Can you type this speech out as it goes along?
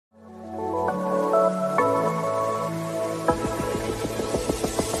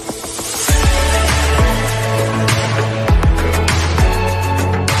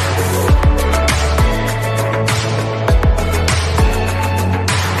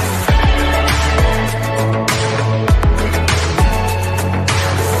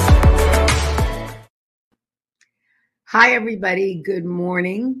Hi, everybody. Good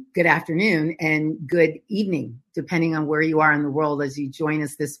morning, good afternoon, and good evening, depending on where you are in the world as you join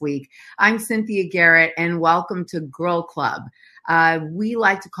us this week. I'm Cynthia Garrett, and welcome to Girl Club. We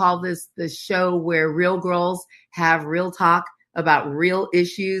like to call this the show where real girls have real talk about real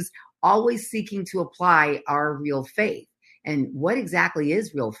issues, always seeking to apply our real faith. And what exactly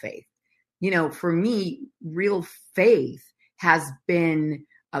is real faith? You know, for me, real faith has been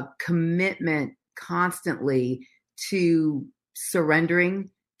a commitment constantly to surrendering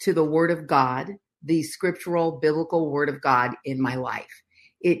to the Word of God, the scriptural biblical Word of God in my life.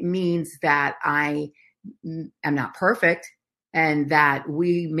 It means that I am not perfect and that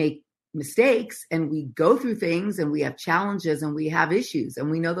we make mistakes and we go through things and we have challenges and we have issues and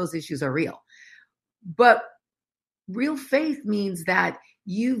we know those issues are real. But real faith means that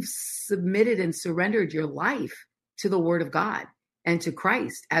you've submitted and surrendered your life to the Word of God and to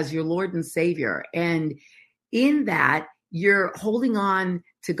Christ as your Lord and Savior. And in that, you're holding on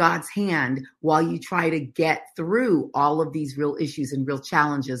to God's hand while you try to get through all of these real issues and real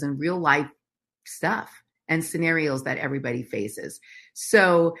challenges and real life stuff and scenarios that everybody faces.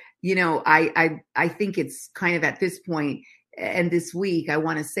 So, you know, I think it's kind of at this point and this week, I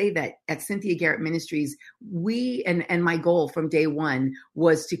want to say that at Cynthia Garrett Ministries, we and my goal from day one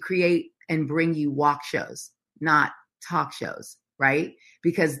was to create and bring you walk shows, not talk shows. Right?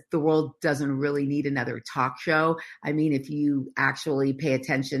 Because the world doesn't really need another talk show. I mean, if you actually pay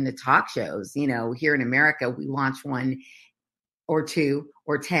attention to talk shows, you know, here in America, we launch one or two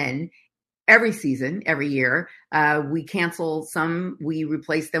or 10 every season, every year. We cancel some, we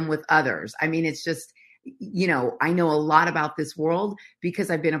replace them with others. I mean, it's just, you know, I know a lot about this world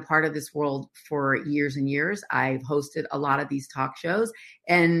because I've been a part of this world for years and years. I've hosted a lot of these talk shows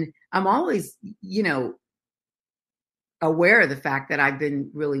and I'm always, you know, aware of the fact that I've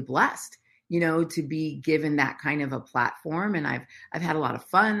been really blessed, you know, to be given that kind of a platform. And I've had a lot of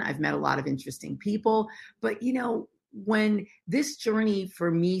fun. I've met a lot of interesting people. But, you know, when this journey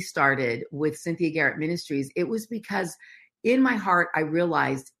for me started with Cynthia Garrett Ministries, it was because in my heart, I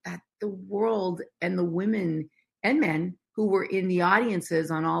realized that the world and the women and men who were in the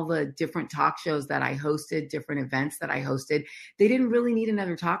audiences on all the different talk shows that I hosted, different events that I hosted, they didn't really need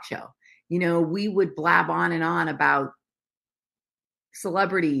another talk show. You know, we would blab on and on about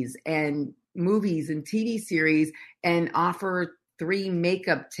celebrities and movies and TV series and offer 3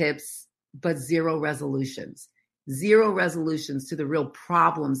 makeup tips, but zero resolutions to the real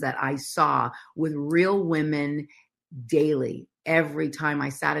problems that I saw with real women daily. Every time I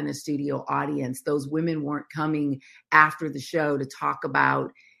sat in a studio audience, those women weren't coming after the show to talk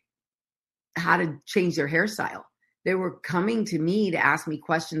about how to change their hairstyle. They were coming to me to ask me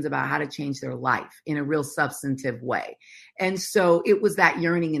questions about how to change their life in a real substantive way. And so it was that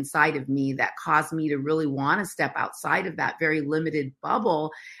yearning inside of me that caused me to really want to step outside of that very limited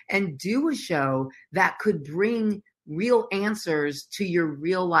bubble and do a show that could bring real answers to your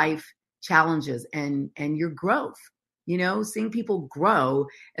real life challenges and your growth. You know, seeing people grow,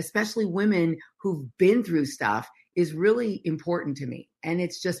 especially women who've been through stuff, is really important to me. And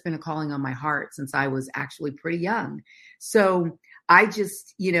it's just been a calling on my heart since I was actually pretty young. So I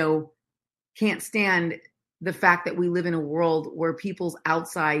just, you know, can't stand the fact that we live in a world where people's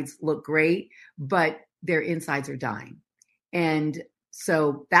outsides look great, but their insides are dying. And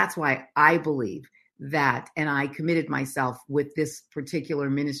so that's why I believe that, and I committed myself with this particular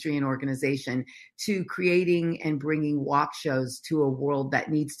ministry and organization to creating and bringing walk shows to a world that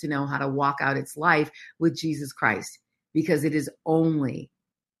needs to know how to walk out its life with Jesus Christ, because it is only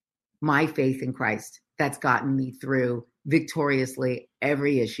my faith in Christ that's gotten me through victoriously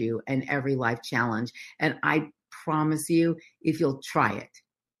every issue and every life challenge. And I promise you, if you'll try it,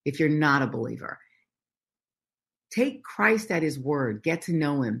 if you're not a believer, take Christ at his word, get to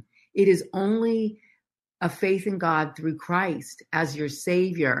know him. It is only a faith in God through Christ as your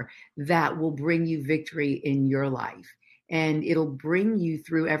Savior that will bring you victory in your life. And it'll bring you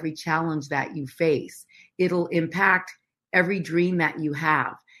through every challenge that you face. It'll impact every dream that you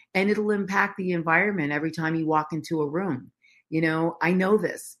have. And it'll impact the environment every time you walk into a room. You know, I know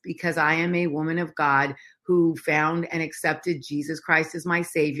this because I am a woman of God who found and accepted Jesus Christ as my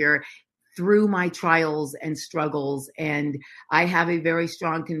Savior through my trials and struggles. And I have a very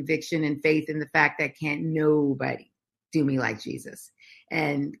strong conviction and faith in the fact that can't nobody do me like Jesus.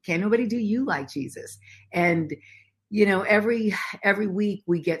 And can't nobody do you like Jesus. And, you know, every week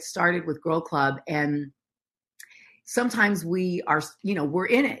we get started with Girl Club, and sometimes we are, you know, we're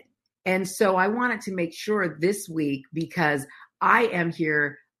in it. And so I wanted to make sure this week, because I am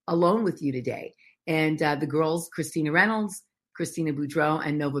here alone with you today. And the girls, Christina Reynolds, Christina Boudreau,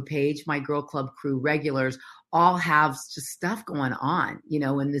 and Nova Page, my Girl Club crew regulars, all have just stuff going on,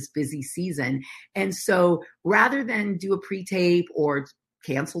 in this busy season. And so rather than do a pre-tape or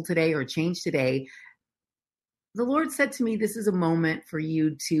cancel today or change today, the Lord said to me, this is a moment for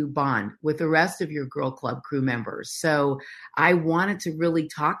you to bond with the rest of your Girl Club crew members. So I wanted to really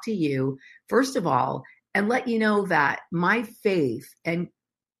talk to you, first of all, and let you know that my faith and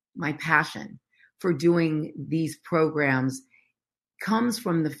my passion for doing these programs comes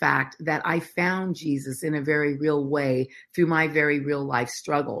from the fact that I found Jesus in a very real way through my very real life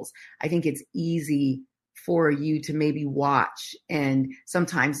struggles. I think it's easy for you to maybe watch and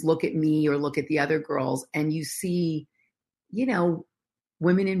sometimes look at me or look at the other girls and you see,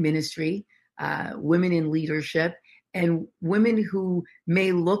 women in ministry, women in leadership, and women who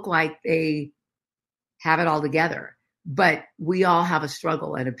may look like they have it all together, but we all have a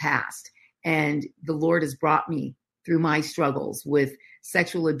struggle and a past. And the Lord has brought me through my struggles with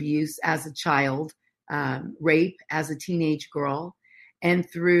sexual abuse as a child, rape as a teenage girl, and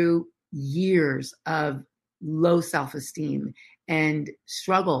through years of low self-esteem and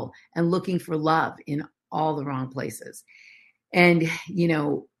struggle and looking for love in all the wrong places. And,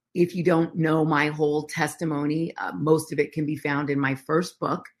 if you don't know my whole testimony, most of it can be found in my first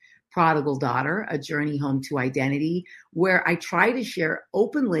book, Prodigal Daughter, A Journey Home to Identity, where I try to share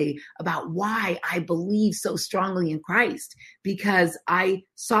openly about why I believe so strongly in Christ, because I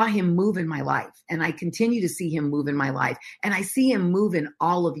saw him move in my life and I continue to see him move in my life. And I see him move in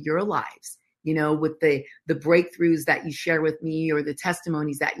all of your lives, with the breakthroughs that you share with me or the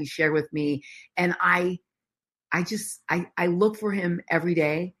testimonies that you share with me. And I look for him every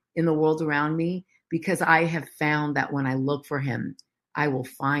day in the world around me, because I have found that when I look for him, I will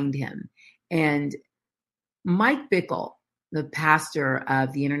find him. And Mike Bickle, the pastor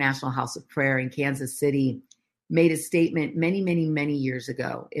of the International House of Prayer in Kansas City, made a statement many, many, many years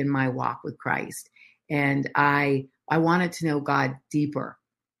ago in my walk with Christ. And I wanted to know God deeper,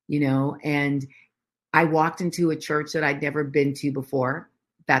 and I walked into a church that I'd never been to before.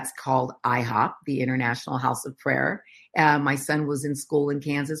 That's called IHOP, the International House of Prayer. My son was in school in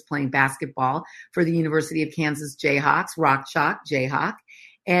Kansas playing basketball for the University of Kansas Jayhawks, Rock Chalk Jayhawk.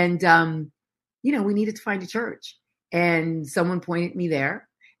 And, we needed to find a church. And someone pointed me there.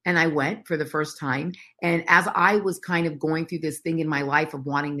 And I went for the first time. And as I was kind of going through this thing in my life of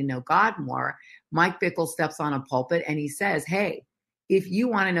wanting to know God more, Mike Bickle steps on a pulpit and he says, hey, if you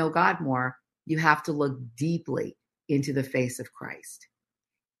want to know God more, you have to look deeply into the face of Christ.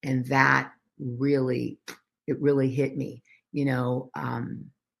 And that really hit me,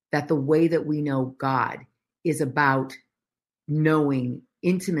 that the way that we know God is about knowing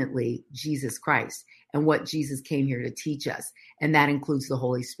intimately Jesus Christ and what Jesus came here to teach us. And that includes the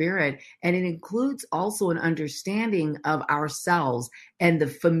Holy Spirit. And it includes also an understanding of ourselves and the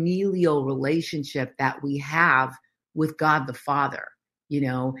familial relationship that we have with God the Father,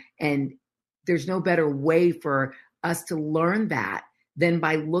 and there's no better way for us to learn that than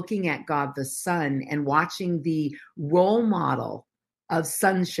by looking at God the Son and watching the role model of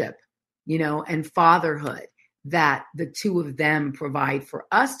sonship, and fatherhood that the two of them provide for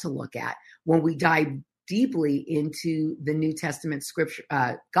us to look at when we dive deeply into the New Testament scripture,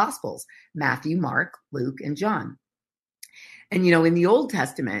 Gospels, Matthew, Mark, Luke, and John. And, in the Old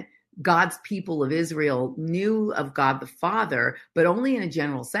Testament, God's people of Israel knew of God the Father, but only in a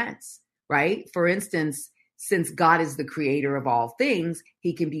general sense, right? For instance, since God is the creator of all things,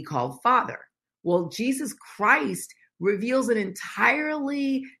 he can be called Father. Well, Jesus Christ reveals an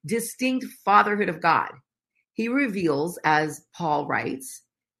entirely distinct fatherhood of God. He reveals, as Paul writes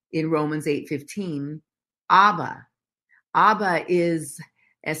in Romans 8:15, Abba. Abba is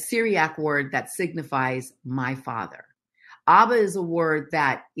a Syriac word that signifies my father. Abba is a word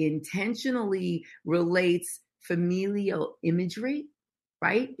that intentionally relates familial imagery,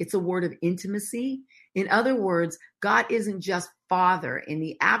 right? It's a word of intimacy. In other words, God isn't just father in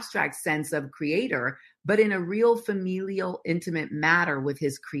the abstract sense of creator, but in a real familial, intimate matter with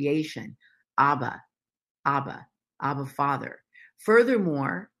his creation. Abba, Abba, Abba, Father.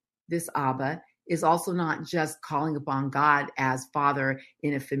 Furthermore, this Abba is also not just calling upon God as Father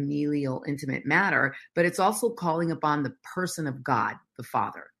in a familial, intimate matter, but it's also calling upon the person of God, the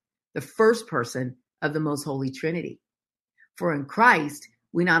Father, the first person of the most holy Trinity. For in Christ,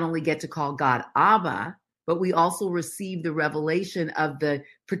 we not only get to call God Abba, but we also receive the revelation of the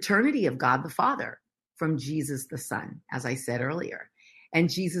paternity of God the Father from Jesus the Son, as I said earlier. And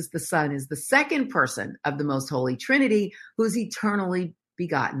Jesus the Son is the second person of the most holy Trinity, who's eternally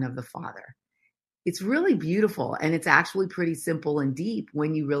begotten of the Father. It's really beautiful, and it's actually pretty simple and deep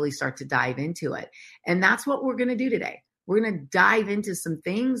when you really start to dive into it. And that's what we're going to do today. We're going to dive into some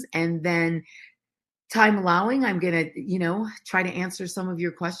things and then time allowing, I'm going to, try to answer some of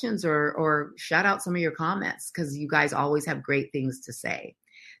your questions or shout out some of your comments because you guys always have great things to say.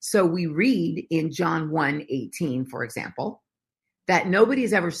 So we read in John 1:18, for example, that nobody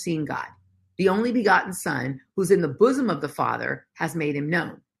has ever seen God. The only begotten Son, who's in the bosom of the Father, has made him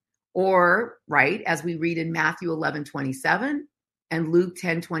known. Or, right, as we read in Matthew 11:27 and Luke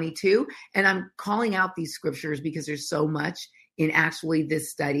 10:22. And I'm calling out these scriptures because there's so much in actually this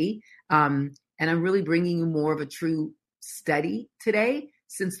study. And I'm really bringing you more of a true study today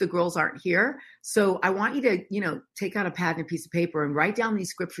since the girls aren't here. So I want you to, take out a pad and a piece of paper and write down these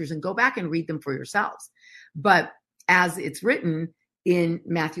scriptures and go back and read them for yourselves. But as it's written in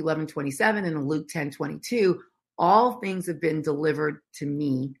Matthew 11:27 and Luke 10:22, all things have been delivered to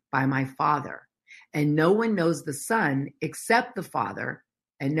me by my Father. And no one knows the Son except the Father,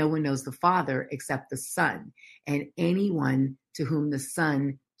 and no one knows the Father except the Son, and anyone to whom the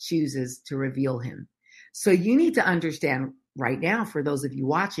Son chooses to reveal him. So you need to understand right now, for those of you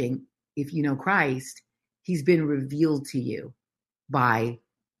watching, if you know Christ, he's been revealed to you by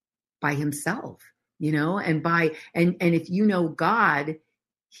himself, and if you know God,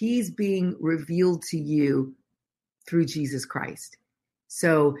 he's being revealed to you through Jesus Christ.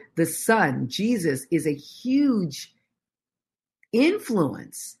 So the Son, Jesus, is a huge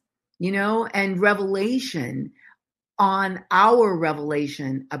influence, and revelation on our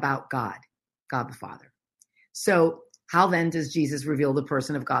revelation about God the Father. So how then does Jesus reveal the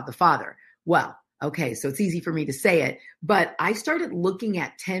person of God the Father? Well, okay, so it's easy for me to say it, but I started looking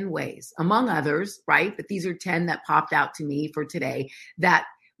at 10 ways, among others, right? But these are 10 that popped out to me for today, that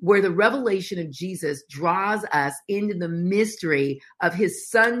where the revelation of Jesus draws us into the mystery of his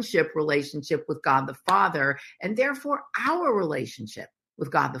sonship relationship with God the Father, and therefore our relationship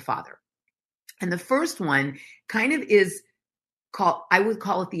with God the Father. And the first one kind of is called, I would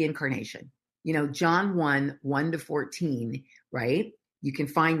call it the incarnation. John 1:1-14, right? You can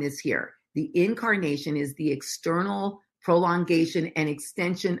find this here. The incarnation is the external prolongation and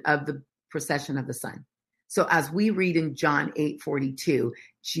extension of the procession of the Son. So as we read in John 8:42,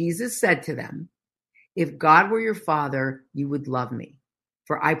 Jesus said to them, "If God were your Father, you would love me,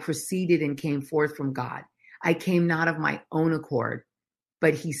 for I proceeded and came forth from God. I came not of my own accord,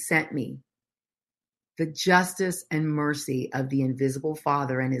 but he sent me." The justice and mercy of the invisible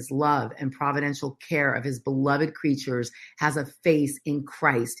Father and his love and providential care of his beloved creatures has a face in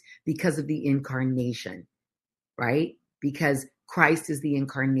Christ because of the incarnation, right? Because Christ is the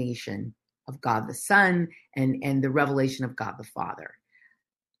incarnation of God the Son and the revelation of God the Father.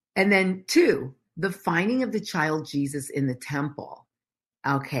 And then 2, the finding of the child Jesus in the temple.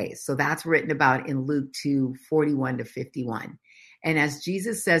 Okay, so that's written about in Luke 2:41-51. And as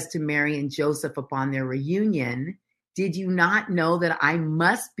Jesus says to Mary and Joseph upon their reunion, "Did you not know that I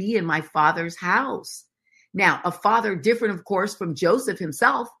must be in my Father's house?" Now, a father different, of course, from Joseph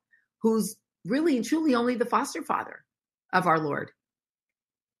himself, who's really and truly only the foster father of our Lord.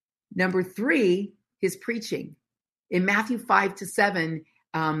 Number 3, his preaching. In Matthew 5-7,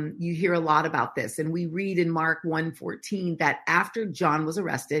 you hear a lot about this. And we read in Mark 1:14 that after John was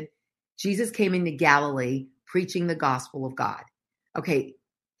arrested, Jesus came into Galilee preaching the gospel of God. Okay,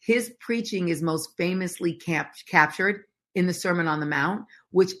 his preaching is most famously captured in the Sermon on the Mount,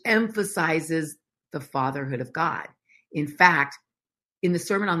 which emphasizes the fatherhood of God. In fact, in the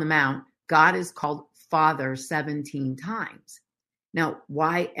Sermon on the Mount, God is called Father 17 times. Now,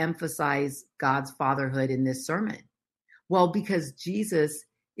 why emphasize God's fatherhood in this sermon? Well, because Jesus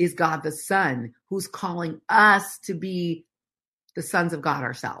is God the Son, who's calling us to be the sons of God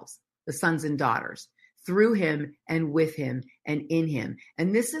ourselves, the sons and daughters, through him and with him and in him.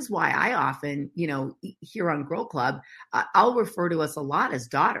 And this is why I often, here on Girl Club, I'll refer to us a lot as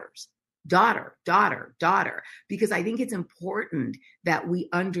daughters. Daughter, daughter, daughter, because I think it's important that we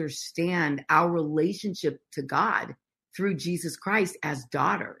understand our relationship to God through Jesus Christ as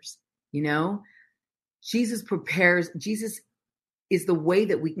daughters. Jesus is the way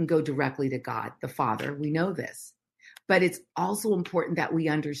that we can go directly to God, the Father. We know this. But it's also important that we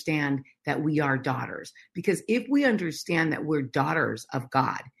understand that we are daughters, because if we understand that we're daughters of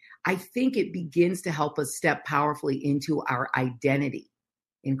God, I think it begins to help us step powerfully into our identity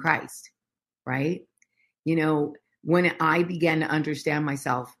in Christ, right? When I began to understand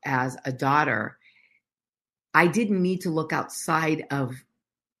myself as a daughter, I didn't need to look outside of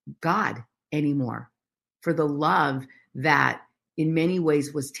God anymore for the love that in many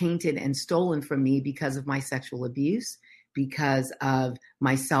ways was tainted and stolen from me because of my sexual abuse, because of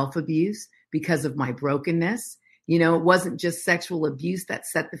my self-abuse, because of my brokenness, It wasn't just sexual abuse that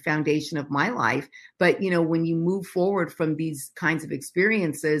set the foundation of my life, but, when you move forward from these kinds of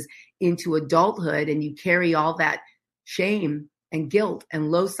experiences into adulthood and you carry all that shame and guilt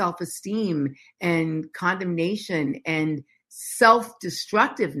and low self-esteem and condemnation and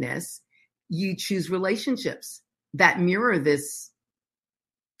self-destructiveness, you choose relationships that mirror this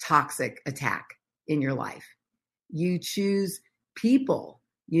toxic attack in your life. You choose people,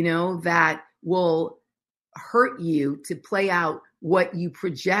 that will hurt you to play out what you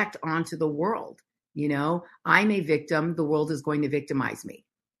project onto the world. I'm a victim. The world is going to victimize me.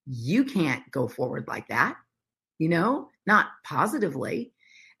 You can't go forward like that, not positively.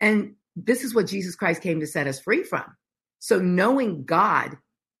 And this is what Jesus Christ came to set us free from. So knowing God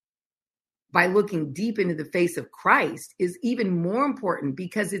by looking deep into the face of Christ is even more important,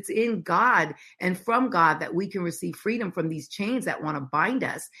 because it's in God and from God that we can receive freedom from these chains that want to bind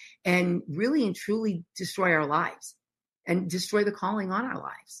us and really and truly destroy our lives and destroy the calling on our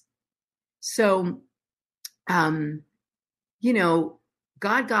lives. So, God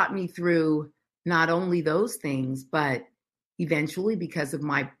got me through not only those things, but eventually, because of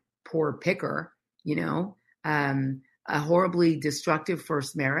my poor picker, a horribly destructive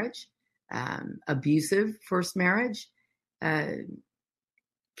first marriage, abusive first marriage,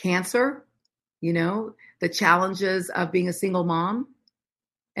 cancer, the challenges of being a single mom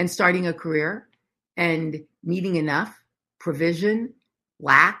and starting a career and needing enough provision,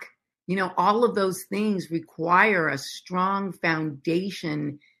 lack, all of those things require a strong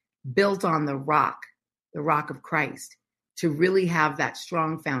foundation built on the rock of Christ, to really have that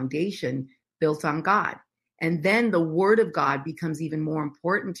strong foundation built on God. And then the word of God becomes even more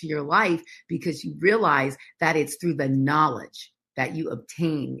important to your life, because you realize that it's through the knowledge that you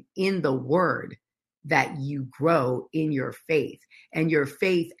obtain in the word that you grow in your faith, and your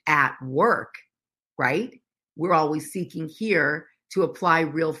faith at work, right? We're always seeking here to apply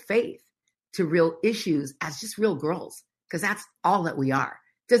real faith to real issues as just real girls, because that's all that we are.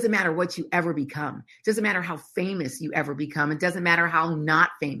 Doesn't matter what you ever become. Doesn't matter how famous you ever become. It doesn't matter how not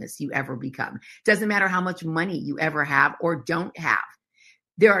famous you ever become. Doesn't matter how much money you ever have or don't have.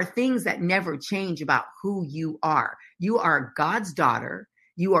 There are things that never change about who you are. You are God's daughter.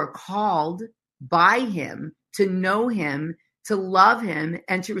 You are called by him to know him, to love him,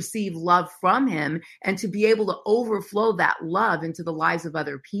 and to receive love from him, and to be able to overflow that love into the lives of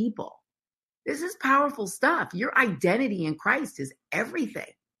other people. This is powerful stuff. Your identity in Christ is everything.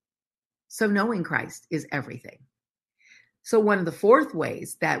 So knowing Christ is everything. So one of the fourth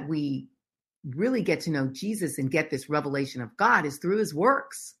ways that we really get to know Jesus and get this revelation of God is through his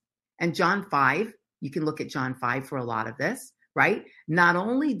works. And John 5, you can look at John 5 for a lot of this, right? Not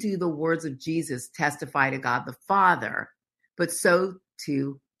only do the words of Jesus testify to God the Father, but so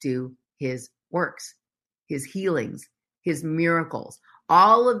too do his works, his healings, his miracles,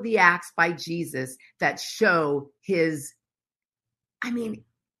 all of the acts by Jesus that show his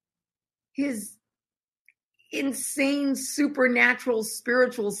insane supernatural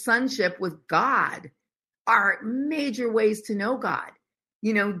spiritual sonship with God are major ways to know God.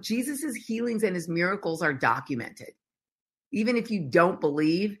 Jesus's healings and his miracles are documented. Even if you don't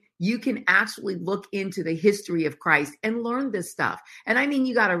believe, you can actually look into the history of Christ and learn this stuff. And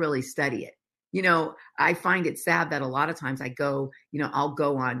you got to really study it. I find it sad that a lot of times I'll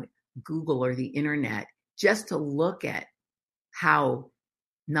go on Google or the internet just to look at how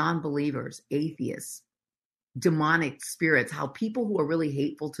non-believers, atheists, demonic spirits, how people who are really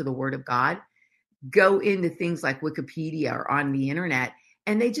hateful to the word of God go into things like Wikipedia or on the internet,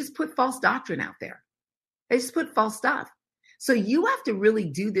 and they just put false doctrine out there. They just put false stuff. So you have to really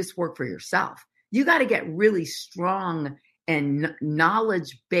do this work for yourself. You got to get really strong and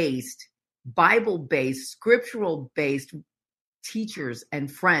knowledge-based, Bible-based, scriptural-based teachers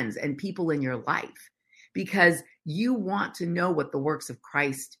and friends and people in your life, because you want to know what the works of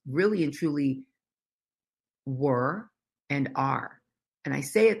Christ really and truly were and are. And I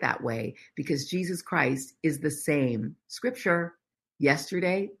say it that way because Jesus Christ is the same scripture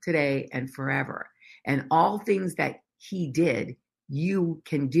yesterday, today, and forever. And all things that he did, you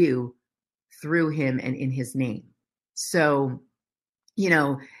can do through him and in his name. So,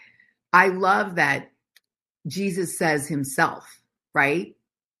 I love that Jesus says himself, right?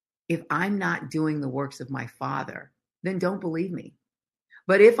 If I'm not doing the works of my Father, then don't believe me.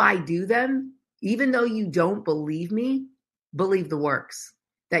 But if I do them, even though you don't believe me, believe the works,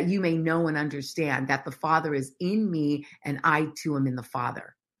 that you may know and understand that the Father is in me and I too am in the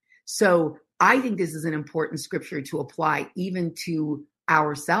Father. So I think this is an important scripture to apply even to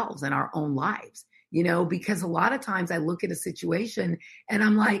ourselves and our own lives, because a lot of times I look at a situation and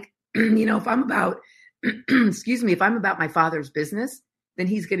I'm like, if I'm about excuse me, if I'm about my Father's business, then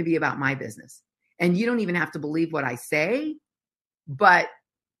he's going to be about my business. And you don't even have to believe what I say, but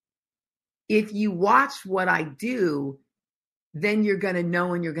if you watch what I do, then you're going to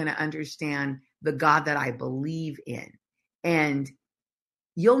know and you're going to understand the God that I believe in. And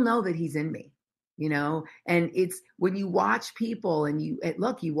you'll know that he's in me, and it's when you watch people and you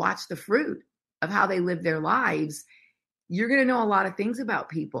watch the fruit of how they live their lives, you're going to know a lot of things about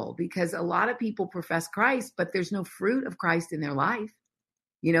people, because a lot of people profess Christ, but there's no fruit of Christ in their life.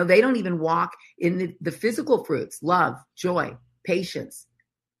 They don't even walk in the physical fruits: love, joy, patience,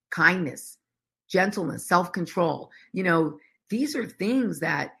 kindness, gentleness, self-control. These are things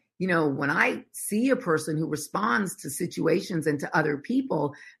that, when I see a person who responds to situations and to other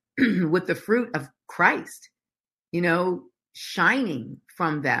people with the fruit of Christ, shining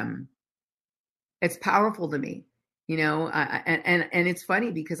from them, it's powerful to me, and it's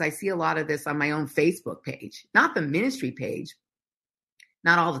funny because I see a lot of this on my own Facebook page, not the ministry page,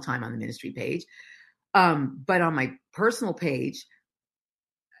 not all the time on the ministry page, but on my personal page,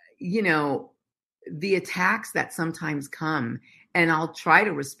 the attacks that sometimes come, and I'll try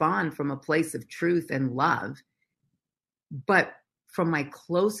to respond from a place of truth and love. But from my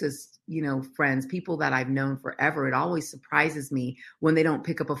closest, friends, people that I've known forever, it always surprises me when they don't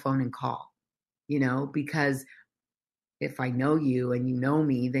pick up a phone and call, because if I know you and you know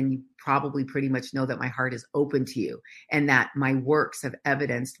me, then you probably pretty much know that my heart is open to you and that my works have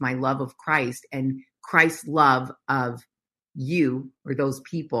evidenced my love of Christ and Christ's love of you or those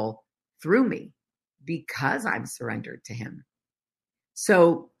people through me, because I'm surrendered to him.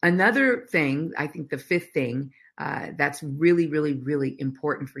 So another thing, I think the fifth thing that's really, really, really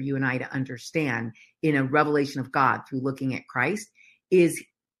important for you and I to understand in a revelation of God through looking at Christ is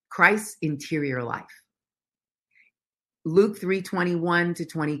Christ's interior life. Luke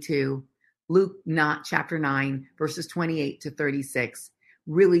 3:21-22, Luke chapter 9, verses 28-36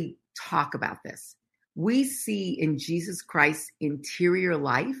 really talk about this. We see in Jesus Christ's interior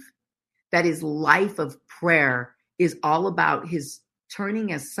life that his life of prayer is all about his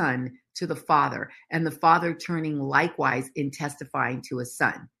turning as son to the Father, and the Father turning likewise in testifying to his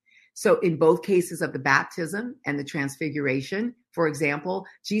Son. So in both cases of the baptism and the transfiguration, for example,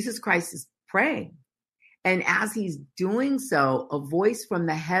 Jesus Christ is praying. And as he's doing so, a voice from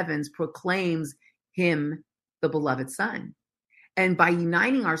the heavens proclaims him the beloved Son. And by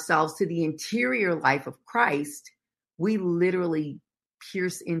uniting ourselves to the interior life of Christ, we literally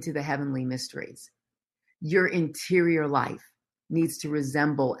pierce into the heavenly mysteries. Your interior life needs to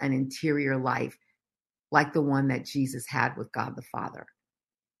resemble an interior life like the one that Jesus had with God the Father.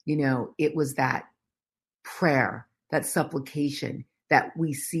 It was that prayer, that supplication that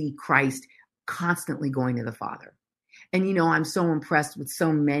we see Christ constantly going to the Father. And, I'm so impressed with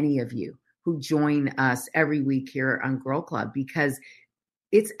so many of you who join us every week here on Girl Club, because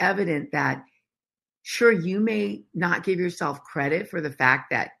it's evident that, sure, you may not give yourself credit for the fact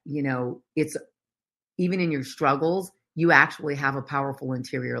that, it's even in your struggles, you actually have a powerful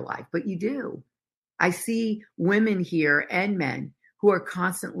interior life, but you do. I see women here and men who are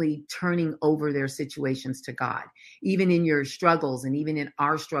constantly turning over their situations to God. Even in your struggles and even in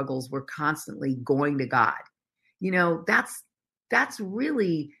our struggles, we're constantly going to God. That's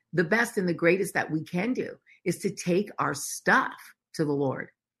really the best and the greatest that we can do, is to take our stuff to the Lord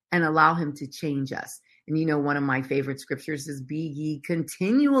and allow him to change us. And one of my favorite scriptures is, be ye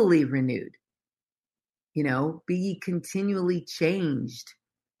continually renewed. Be ye continually changed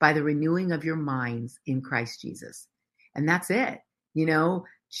by the renewing of your minds in Christ Jesus. And that's it.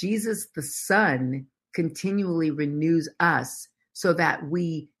 Jesus, the Son, continually renews us so that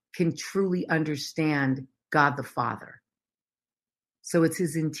we can truly understand God the Father. So it's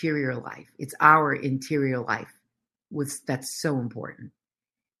his interior life. It's our interior life that's so important.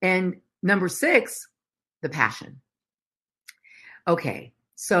 And number 6, the passion. Okay.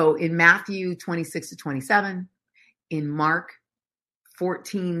 So in Matthew 26-27, in Mark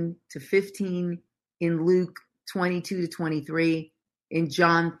 14-15, in Luke 22-23, in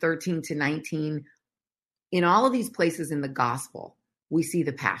John 13-19, in all of these places in the gospel, we see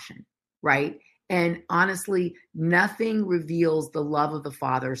the passion, right? And honestly, nothing reveals the love of the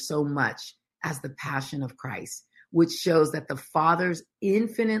Father so much as the passion of Christ, which shows that the Father's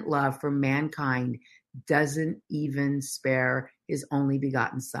infinite love for mankind doesn't even spare his only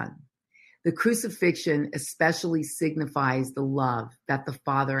begotten Son. The crucifixion especially signifies the love that the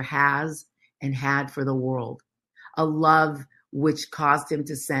Father has and had for the world, a love which caused him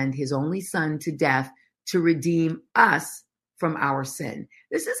to send his only Son to death to redeem us from our sin.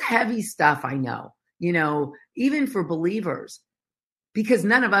 This is heavy stuff, I know, even for believers. because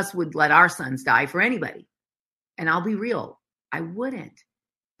none of us would let our sons die for anybody. And I'll be real, I wouldn't.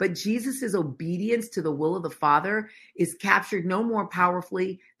 But Jesus' obedience to the will of the Father is captured no more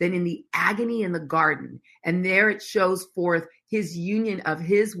powerfully than in the agony in the garden. And there it shows forth his union of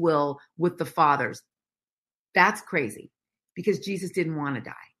his will with the Father's. That's crazy, because Jesus didn't want to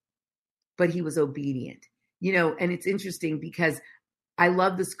die, but he was obedient. And it's interesting because I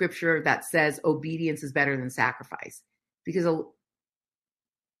love the scripture that says obedience is better than sacrifice, because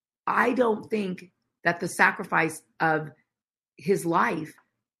I don't think that the sacrifice of his life,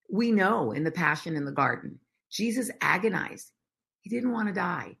 we know in the Passion in the garden, Jesus agonized. He didn't want to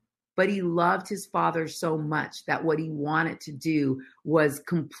die, but he loved his Father so much that what he wanted to do was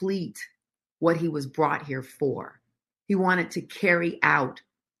complete what he was brought here for. He wanted to carry out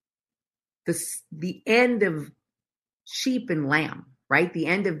the end of sheep and lamb, right? The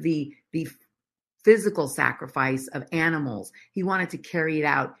end of the physical sacrifice of animals. He wanted to carry it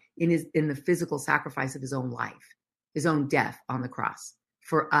out in the physical sacrifice of his own life, his own death on the cross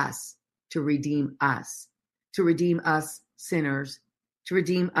for us, to redeem us sinners, to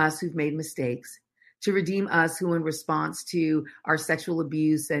redeem us who've made mistakes, to redeem us who, in response to our sexual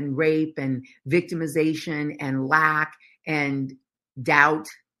abuse and rape and victimization and lack and doubt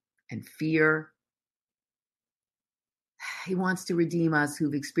and fear, he wants to redeem us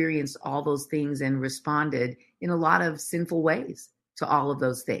who've experienced all those things and responded in a lot of sinful ways to all of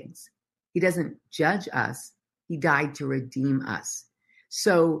those things. He doesn't judge us. He died to redeem us.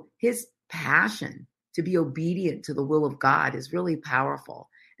 So his passion to be obedient to the will of God is really powerful.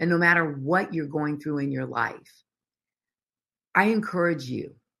 And no matter what you're going through in your life, I encourage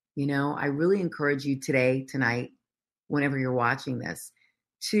you, I really encourage you today, tonight, whenever you're watching this,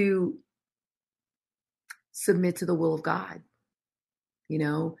 to submit to the will of God,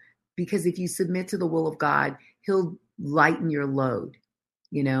 because if you submit to the will of God, he'll lighten your load.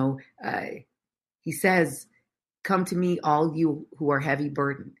 He says, come to me, all you who are heavy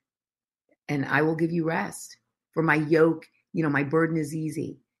burdened, and I will give you rest. For my yoke, my burden is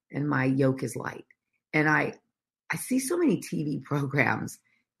easy and my yoke is light. And I see so many TV programs,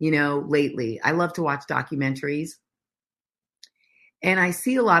 lately. I love to watch documentaries. And I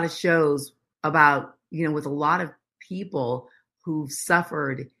see a lot of shows about, with a lot of people who've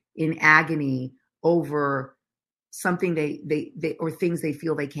suffered in agony over something they or things they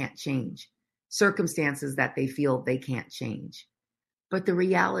feel they can't change, circumstances that they feel they can't change. But the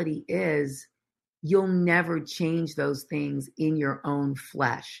reality is, you'll never change those things in your own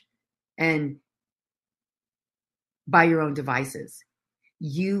flesh and by your own devices.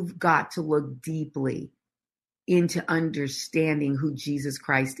 You've got to look deeply into understanding who Jesus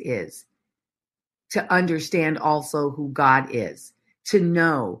Christ is, to understand also who God is, to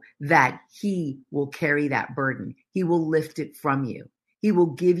know that he will carry that burden. He will lift it from you. He will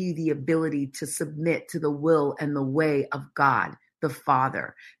give you the ability to submit to the will and the way of God, the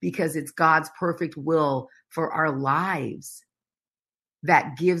Father, because it's God's perfect will for our lives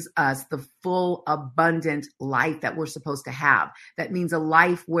that gives us the full, abundant life that we're supposed to have. That means a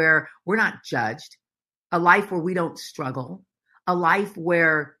life where we're not judged, a life where we don't struggle, a life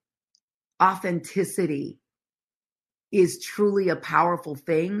where authenticity is truly a powerful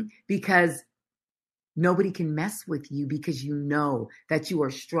thing, because nobody can mess with you, because you know that you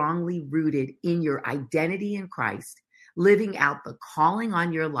are strongly rooted in your identity in Christ, living out the calling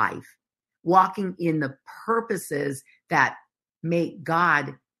on your life, walking in the purposes that make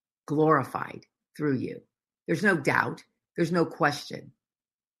God glorified through you. There's no doubt. There's no question.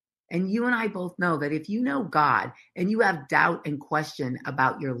 And you and I both know that if you know God and you have doubt and question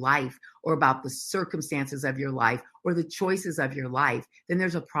about your life or about the circumstances of your life or the choices of your life, then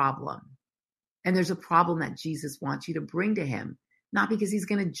there's a problem. And there's a problem that Jesus wants you to bring to him, not because he's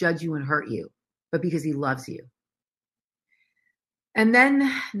going to judge you and hurt you, but because he loves you. And then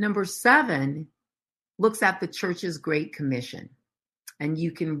number 7 looks at the church's Great Commission. And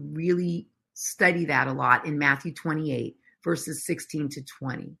you can really study that a lot in Matthew 28, verses 16 to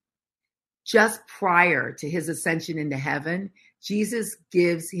 20. Just prior to his ascension into heaven, Jesus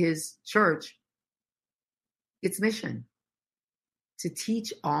gives his church its mission to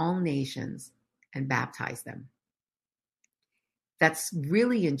teach all nations and baptize them. That's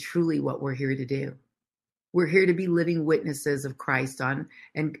really and truly what we're here to do. We're here to be living witnesses of Christ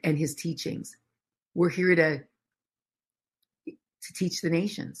and his teachings. We're here to teach the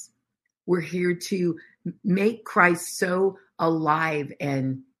nations. We're here to make Christ so alive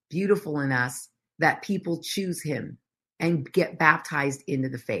and beautiful in us that people choose him and get baptized into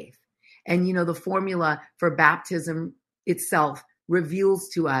the faith. And the formula for baptism itself reveals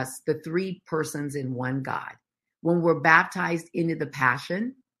to us the 3 persons in one God. when we're baptized into the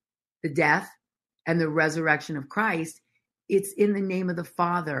passion, the death, and the resurrection of Christ, it's in the name of the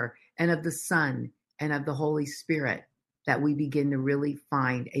Father and of the Son and of the Holy Spirit that we begin to really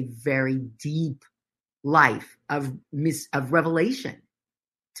find a very deep life of revelation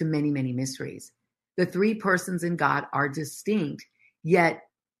to many, many mysteries. The three persons in God are distinct, yet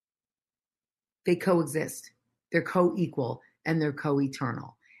they coexist. They're co-equal and they're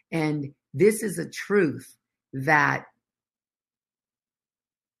co-eternal. And this is a truth that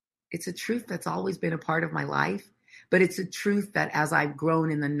it's a truth that's always been a part of my life, but it's a truth that as I've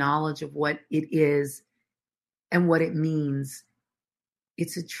grown in the knowledge of what it is and what it means,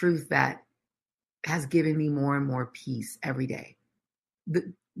 it's a truth that has given me more and more peace every day.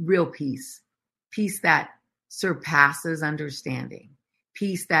 The real peace that surpasses understanding,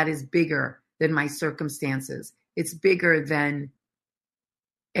 peace that is bigger than my circumstances. It's bigger than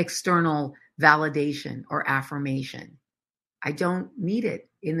external validation or affirmation. I don't need it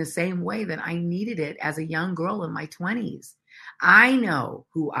in the same way that I needed it as a young girl in my 20s. I know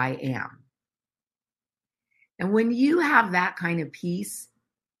who I am. And when you have that kind of peace,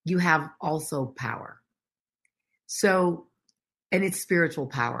 you have also power. So, and it's spiritual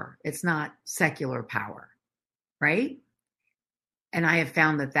power. It's not secular power, right? And I have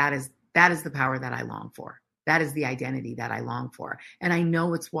found that is the power that I long for. That is the identity that I long for. And I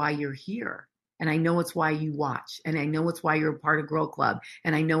know it's why you're here. And I know it's why you watch. And I know it's why you're a part of Girl Club.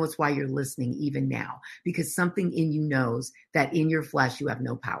 And I know it's why you're listening even now. Because something in you knows that in your flesh you have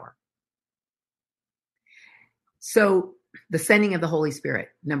no power. So the sending of the Holy Spirit,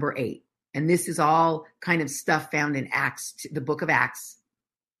 number 8. And this is all kind of stuff found in Acts, the book of Acts,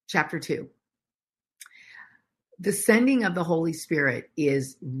 chapter 2. The sending of the Holy Spirit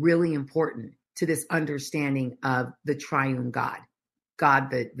is really important to this understanding of the triune God,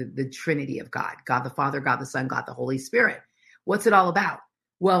 the Trinity of God the Father, God the Son, God the Holy Spirit. What's it all about?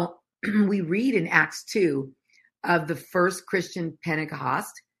 Well, we read in Acts 2 of the first Christian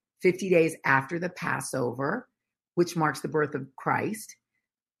Pentecost, 50 days after the Passover, which marks the birth of Christ,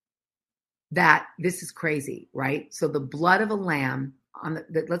 that this is crazy, right? So the blood of a lamb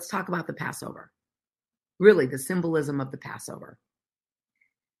let's talk about the Passover. Really, the symbolism of the Passover.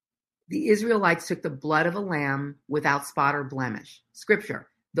 The Israelites took the blood of a lamb without spot or blemish. Scripture,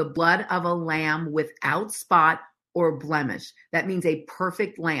 the blood of a lamb without spot or blemish. That means a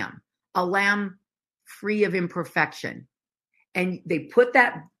perfect lamb, a lamb free of imperfection. And they put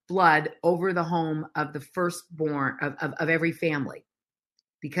that blood over the home of the firstborn of every family,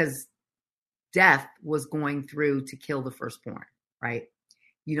 because death was going through to kill the firstborn, right?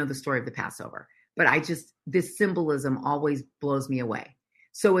 You know the story of the Passover. But this symbolism always blows me away.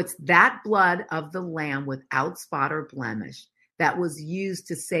 So it's that blood of the lamb without spot or blemish that was used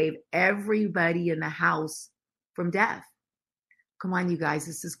to save everybody in the house from death. Come on, you guys,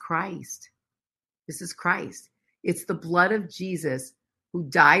 this is Christ. This is Christ. It's the blood of Jesus who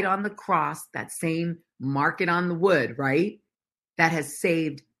died on the cross, that same mark it on the wood, right? That has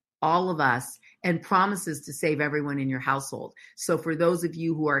saved all of us and promises to save everyone in your household. So for those of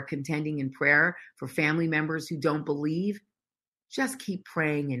you who are contending in prayer for family members who don't believe, just keep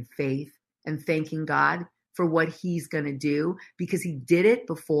praying in faith and thanking God for what he's going to do, because he did it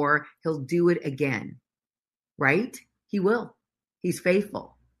before, he'll do it again, right? He will. He's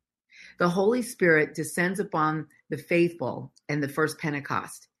faithful. The Holy Spirit descends upon the faithful in the first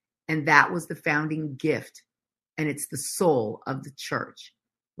Pentecost, and that was the founding gift, and it's the soul of the church,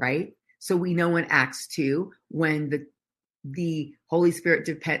 right? So we know in Acts 2, when the Holy Spirit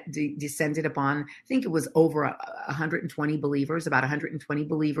descended upon, I think it was over 120 believers, about 120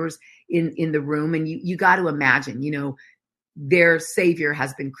 believers in the room. And you got to imagine, their Savior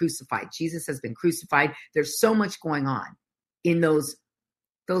has been crucified. Jesus has been crucified. There's so much going on in those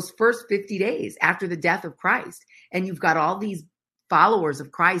first 50 days after the death of Christ. And you've got all these followers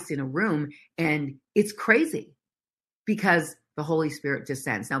of Christ in a room, and it's crazy because the Holy Spirit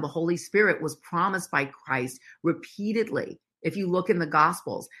descends. Now, the Holy Spirit was promised by Christ repeatedly. If you look in the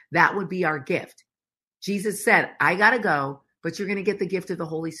Gospels, that would be our gift. Jesus said, I got to go, but you're going to get the gift of the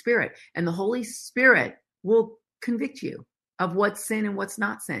Holy Spirit. And the Holy Spirit will convict you of what's sin and what's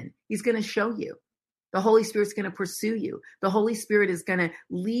not sin. He's going to show you. The Holy Spirit's going to pursue you. The Holy Spirit is going to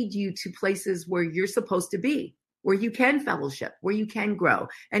lead you to places where you're supposed to be, where you can fellowship, where you can grow.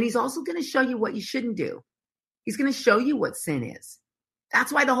 And he's also going to show you what you shouldn't do. He's going to show you what sin is.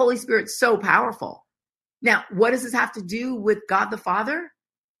 That's why the Holy Spirit's so powerful. Now, what does this have to do with God the Father?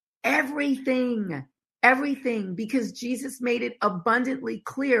 Everything, because Jesus made it abundantly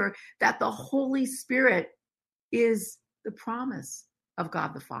clear that the Holy Spirit is the promise of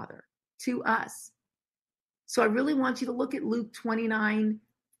God the Father to us. So I really want you to look at Luke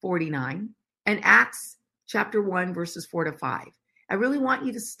 29:49 and Acts chapter 1, verses 4-5. I really want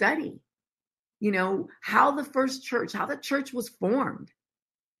you to study, how the first church, how the church was formed.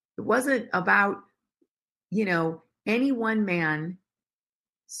 It wasn't about, any one man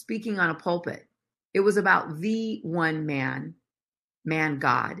speaking on a pulpit. It was about the one man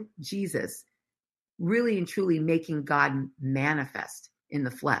God, Jesus, really and truly making God manifest in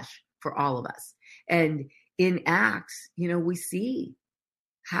the flesh for all of us. And in Acts, we see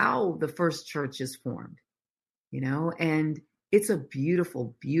how the first church is formed, and it's a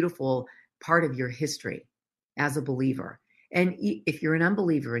beautiful, beautiful part of your history as a believer. And if you're an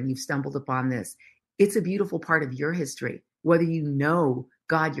unbeliever and you've stumbled upon this, it's a beautiful part of your history, whether you know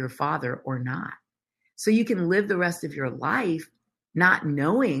God your Father or not. So you can live the rest of your life not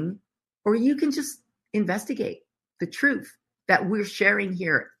knowing, or you can just investigate the truth that we're sharing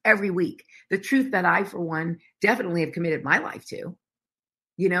here every week. The truth that I, for one, definitely have committed my life to.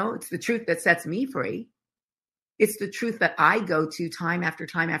 It's the truth that sets me free. It's the truth that I go to time after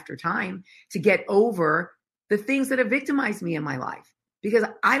time after time to get over the things that have victimized me in my life. Because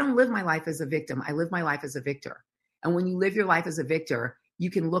I don't live my life as a victim. I live my life as a victor. And when you live your life as a victor, you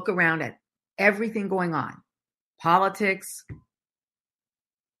can look around at everything going on. Politics,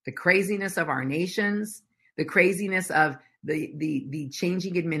 the craziness of our nations, the craziness of the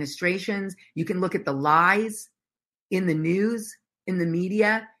changing administrations. You can look at the lies in the news, in the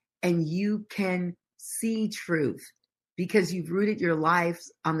media, and you can see truth because you've rooted your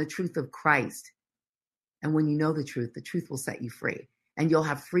lives on the truth of Christ. And when you know the truth will set you free. And you'll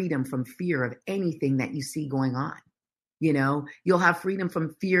have freedom from fear of anything that you see going on. You'll have freedom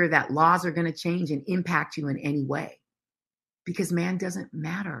from fear that laws are going to change and impact you in any way. Because man doesn't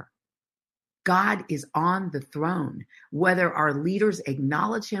matter. God is on the throne, whether our leaders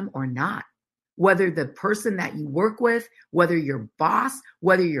acknowledge him or not, whether the person that you work with, whether your boss,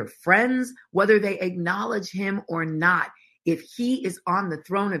 whether your friends, whether they acknowledge him or not. If he is on the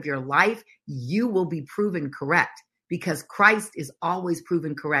throne of your life, you will be proven correct because Christ is always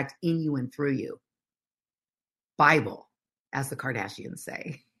proven correct in you and through you. Bible, as the Kardashians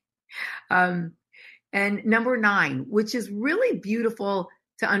say. And number 9, which is really beautiful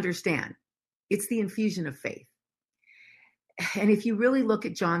to understand, it's the infusion of faith. And if you really look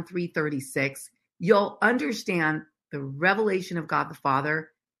at John 3:36, you'll understand the revelation of God the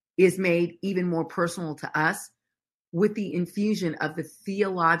Father is made even more personal to us with the infusion of the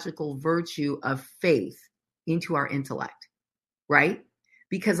theological virtue of faith into our intellect, right?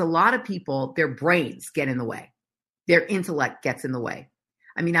 Because a lot of people, their brains get in the way. Their intellect gets in the way.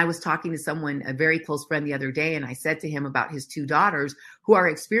 I mean, I was talking to someone, a very close friend the other day, and I said to him about his 2 daughters who are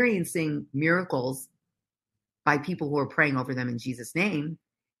experiencing miracles by people who are praying over them in Jesus' name.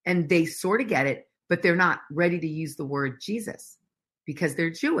 And they sort of get it, but they're not ready to use the word Jesus because they're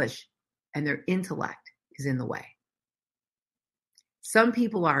Jewish and their intellect is in the way. Some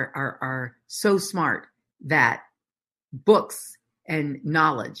people are so smart that books and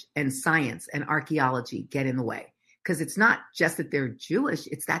knowledge and science and archaeology get in the way. Because it's not just that they're Jewish,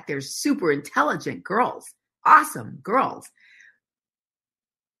 it's that they're super intelligent girls, awesome girls.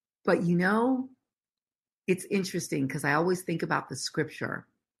 But it's interesting because I always think about the scripture.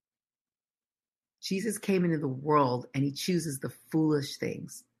 Jesus came into the world and he chooses the foolish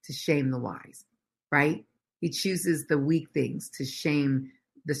things to shame the wise, right? He chooses the weak things to shame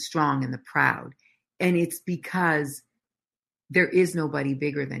the strong and the proud. And it's because there is nobody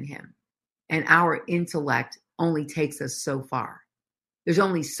bigger than him. And our intellect only takes us so far. There's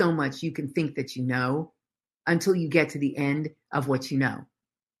only so much you can think that you know until you get to the end of what you know.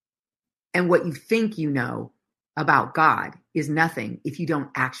 And what you think you know about God is nothing if you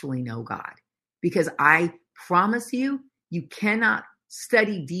don't actually know God. Because I promise you, you cannot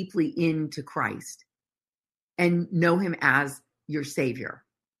study deeply into Christ and know him as your Savior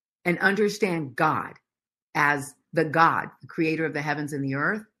and understand God as the God, the creator of the heavens and the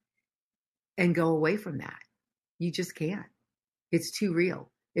earth, and go away from that. You just can't. It's too real.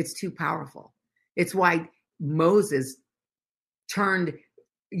 It's too powerful. It's why Moses turned,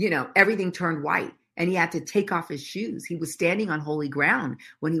 everything turned white and he had to take off his shoes. He was standing on holy ground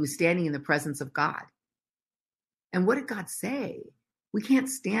when he was standing in the presence of God. And what did God say? We can't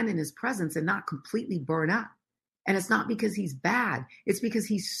stand in his presence and not completely burn up. And it's not because he's bad. It's because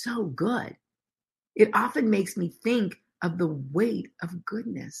he's so good. It often makes me think of the weight of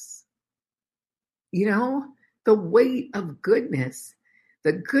goodness. The weight of goodness,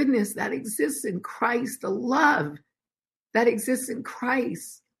 the goodness that exists in Christ, the love that exists in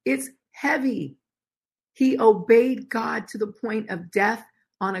Christ. It's heavy. He obeyed God to the point of death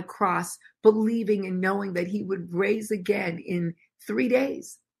on a cross, believing and knowing that he would raise again in 3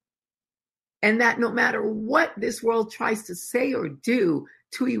 days. And that no matter what this world tries to say or do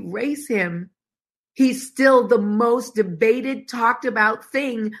to erase him, he's still the most debated, talked about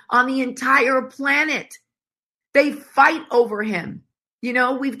thing on the entire planet. They fight over him. You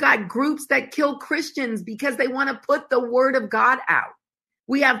know, we've got groups that kill Christians because they want to put the word of God out.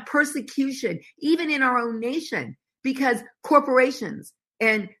 We have persecution, even in our own nation, because corporations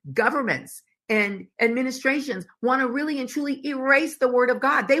and governments and administrations want to really and truly erase the word of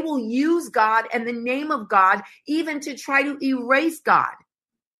God. They will use God and the name of God even to try to erase God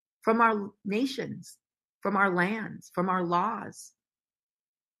from our nations, from our lands, from our laws,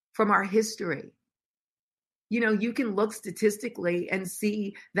 from our history. You know, you can look statistically and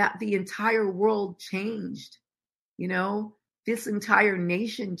see that the entire world changed. You know, this entire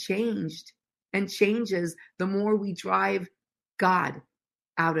nation changed and changes the more we drive God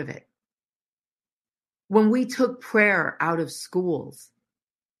out of it. When we took prayer out of schools,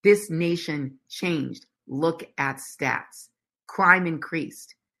 this nation changed. Look at stats. Crime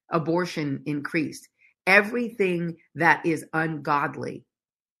increased. Abortion increased. Everything that is ungodly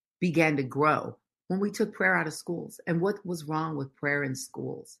began to grow when we took prayer out of schools. And what was wrong with prayer in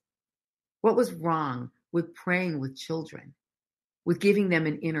schools? What was wrong with praying with children, with giving them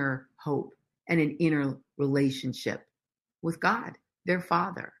an inner hope and an inner relationship with God, their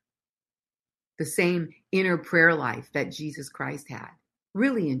Father? The same inner prayer life that Jesus Christ had.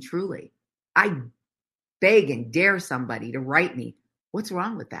 Really and truly. I beg and dare somebody to write me, what's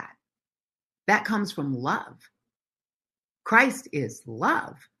wrong with that? That comes from love. Christ is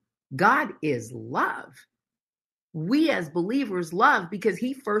love. God is love. We as believers love because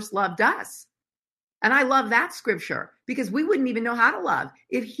he first loved us. And I love that scripture because we wouldn't even know how to love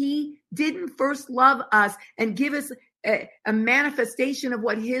if he didn't first love us and give us a manifestation of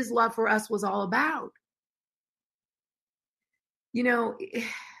what his love for us was all about. You know,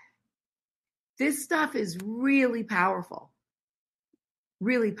 this stuff is really powerful.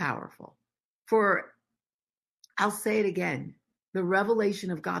 Really powerful. For, I'll say it again, the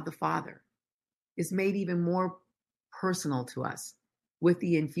revelation of God the Father is made even more personal to us with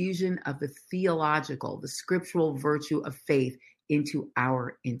the infusion of the theological, the scriptural virtue of faith into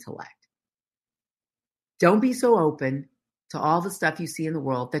our intellect. Don't be so open to all the stuff you see in the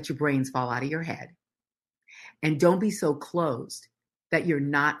world that your brains fall out of your head. And don't be so closed that you're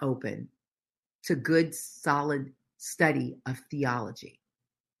not open to good, solid study of theology.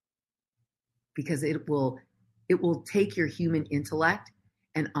 Because it will take your human intellect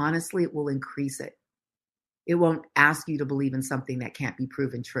and honestly, it will increase it. It won't ask you to believe in something that can't be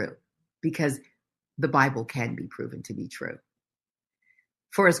proven true because the Bible can be proven to be true.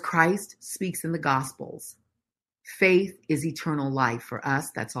 For as Christ speaks in the Gospels, faith is eternal life for us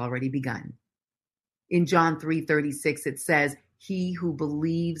that's already begun. In John 3:36, it says, he who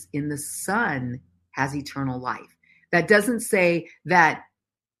believes in the Son has eternal life. That doesn't say that,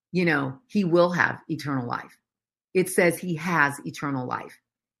 you know, he will have eternal life. It says he has eternal life.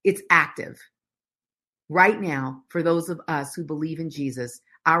 It's active. Right now, for those of us who believe in Jesus,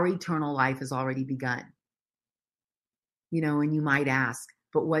 our eternal life has already begun. You know, and you might ask,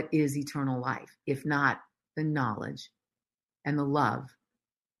 but what is eternal life? If not the knowledge and the love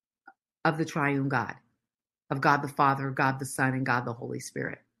of the triune God, of God the Father, God the Son, and God the Holy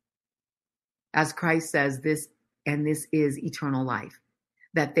Spirit. As Christ says, this is eternal life,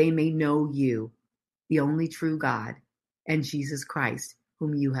 that they may know you, the only true God, and Jesus Christ,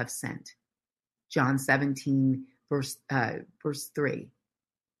 whom you have sent. John 17, verse 3.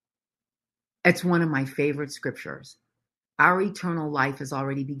 It's one of my favorite scriptures. Our eternal life has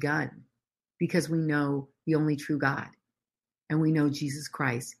already begun because we know the only true God, and we know Jesus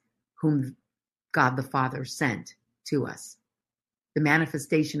Christ, whom God the Father sent to us. The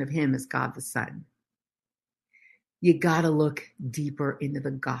manifestation of him is God the Son. You got to look deeper into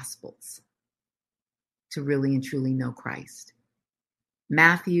the Gospels to really and truly know Christ.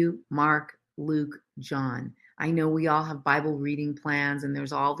 Matthew, Mark, Luke, John. I know we all have Bible reading plans and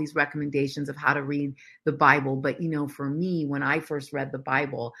there's all these recommendations of how to read the Bible. But, you know, for me, when I first read the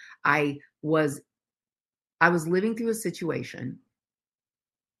Bible, I was living through a situation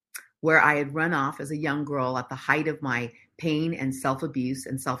where I had run off as a young girl at the height of my pain and self-abuse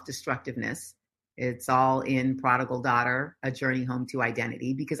and self-destructiveness. It's all in Prodigal Daughter, A Journey Home to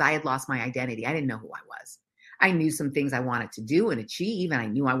Identity, because I had lost my identity. I didn't know who I was. I knew some things I wanted to do and achieve, and I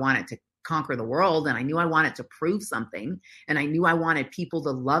knew I wanted to conquer the world, and I knew I wanted to prove something, and I knew I wanted people to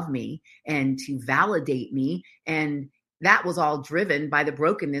love me and to validate me, and that was all driven by the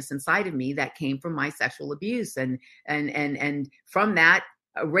brokenness inside of me that came from my sexual abuse. And from that,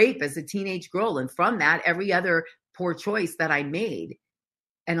 rape as a teenage girl. And from that, every other poor choice that I made,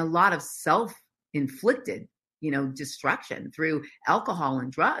 and a lot of self-inflicted, destruction through alcohol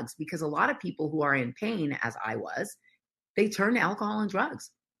and drugs, because a lot of people who are in pain, as I was, they turn to alcohol and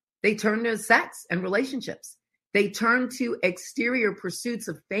drugs. They turn to sex and relationships. They turn to exterior pursuits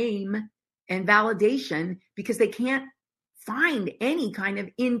of fame and validation because they can't find any kind of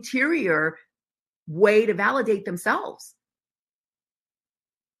interior way to validate themselves.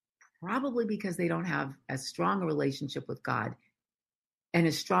 Probably because they don't have as strong a relationship with God and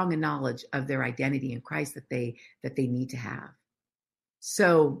as strong a knowledge of their identity in Christ that they need to have.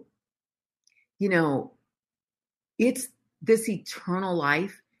 So, it's this eternal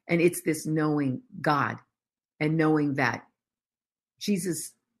life, and it's this knowing God and knowing that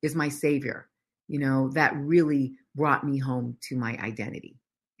Jesus is my Savior, that really brought me home to my identity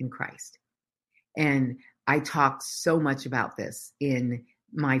in Christ. And I talk so much about this in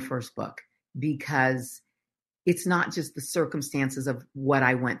my first book, because it's not just the circumstances of what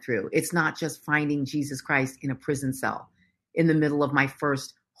I went through. It's not just finding Jesus Christ in a prison cell in the middle of my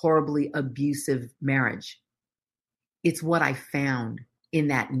first horribly abusive marriage. It's what I found in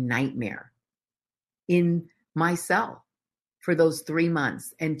that nightmare in my cell for those 3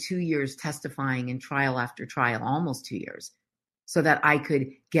 months and 2 years testifying in trial after trial, almost 2 years, so that I could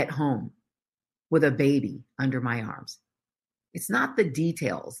get home with a baby under my arms. It's not the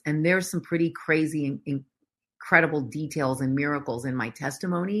details. And there's some pretty crazy and incredible details and miracles in my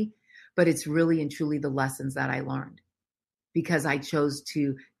testimony, but it's really and truly the lessons that I learned, because I chose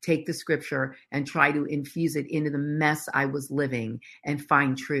to take the scripture and try to infuse it into the mess I was living and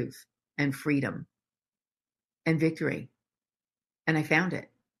find truth and freedom and victory. And I found it.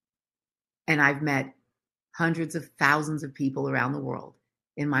 And I've met hundreds of thousands of people around the world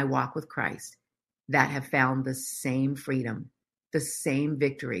in my walk with Christ that have found the same freedom, the same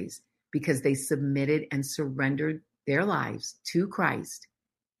victories, because they submitted and surrendered their lives to Christ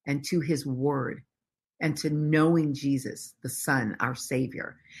and to his word, and to knowing Jesus, the Son, our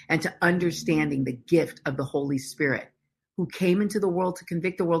Savior, and to understanding the gift of the Holy Spirit, who came into the world to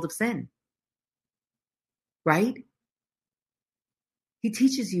convict the world of sin. Right? He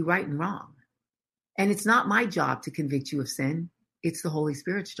teaches you right and wrong. And it's not my job to convict you of sin. It's the Holy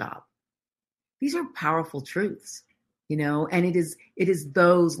Spirit's job. These are powerful truths, and it is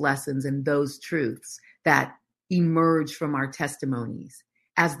those lessons and those truths that emerge from our testimonies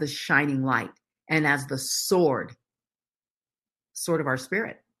as the shining light and as the sword of our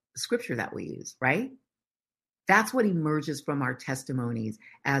spirit, the scripture that we use, right? That's what emerges from our testimonies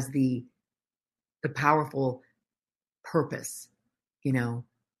as the powerful purpose, the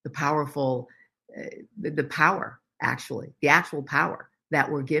powerful, the power, actually, the actual power that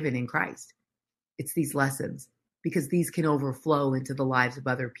we're given in Christ. It's these lessons, because these can overflow into the lives of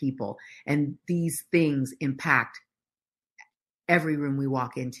other people. And these things impact every room we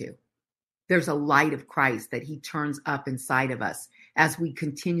walk into. There's a light of Christ that he turns up inside of us as we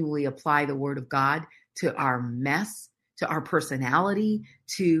continually apply the word of God to our mess, to our personality,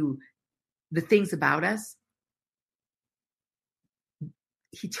 to the things about us.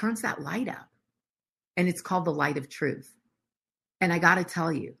 He turns that light up, and it's called the light of truth. And I got to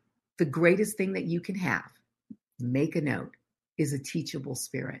tell you, the greatest thing that you can have, make a note, is a teachable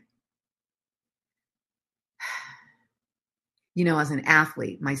spirit. As an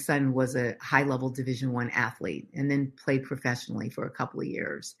athlete, my son was a high-level Division I athlete and then played professionally for a couple of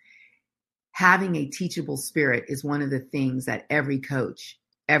years. Having a teachable spirit is one of the things that every coach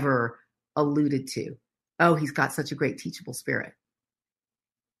ever alluded to. Oh, he's got such a great teachable spirit.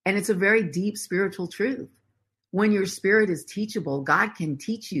 And it's a very deep spiritual truth. When your spirit is teachable, God can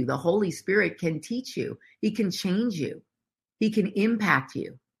teach you. The Holy Spirit can teach you. He can change you. He can impact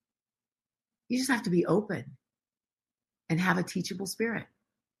you. You just have to be open and have a teachable spirit.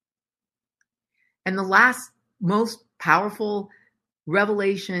 And the last most powerful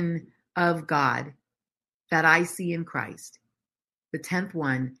revelation of God that I see in Christ, the 10th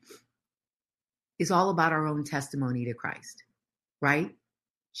one, is all about our own testimony to Christ, right?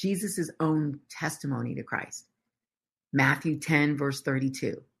 Jesus' own testimony to Christ. Matthew 10, verse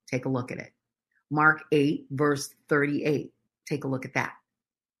 32. Take a look at it. Mark 8, verse 38. Take a look at that.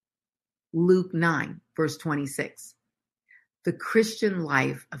 Luke 9, verse 26. The Christian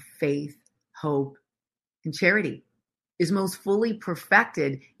life of faith, hope, and charity is most fully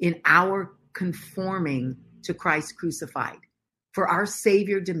perfected in our conforming to Christ crucified. For our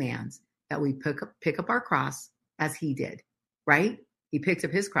Savior demands that we pick up our cross as he did, right? He picked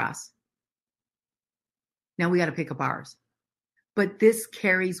up his cross. Now we got to pick up ours. But this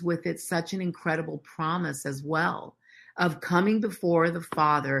carries with it such an incredible promise as well of coming before the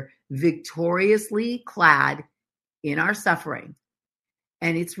Father victoriously clad in our suffering.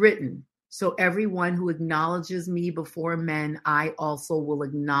 And it's written, so everyone who acknowledges me before men, I also will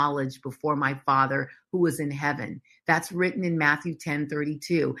acknowledge before my Father who is in heaven. That's written in Matthew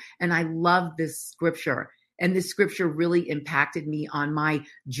 10:32. And I love this scripture. And this scripture really impacted me on my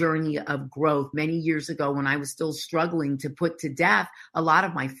journey of growth many years ago when I was still struggling to put to death a lot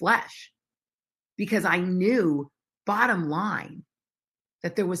of my flesh. Because I knew, bottom line,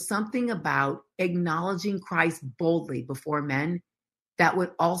 that there was something about acknowledging Christ boldly before men that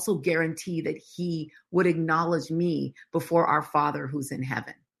would also guarantee that he would acknowledge me before our Father who's in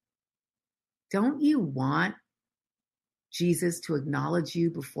heaven. Don't you want Jesus to acknowledge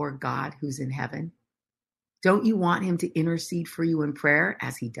you before God who's in heaven? Don't you want him to intercede for you in prayer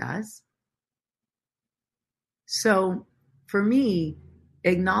as he does? So for me,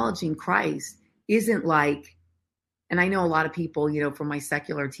 acknowledging Christ isn't like, and I know a lot of people, from my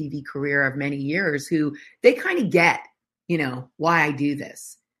secular TV career of many years who they kind of get, why I do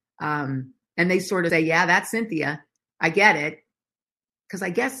this. And they sort of say, yeah, that's Cynthia. I get it. Because I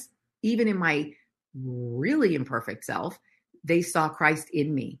guess even in my really imperfect self, they saw Christ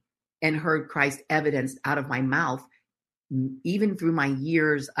in me and heard Christ evidenced out of my mouth, even through my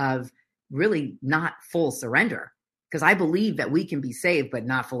years of really not full surrender. Because I believe that we can be saved, but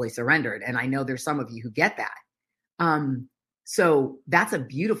not fully surrendered. And I know there's some of you who get that. So that's a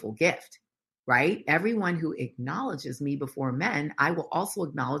beautiful gift, right? Everyone who acknowledges me before men, I will also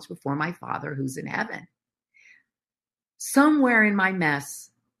acknowledge before my Father who's in heaven. Somewhere in my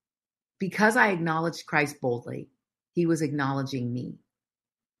mess, because I acknowledged Christ boldly, he was acknowledging me.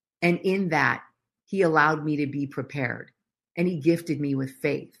 And in that, he allowed me to be prepared. And he gifted me with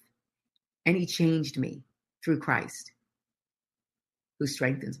faith. And he changed me through Christ, who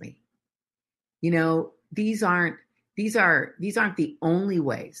strengthens me. These aren't the only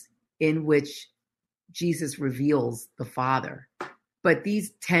ways in which Jesus reveals the Father. But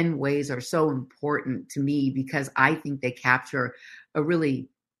these 10 ways are so important to me because I think they capture a really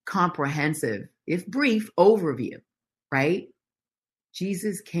comprehensive, if brief, overview, right?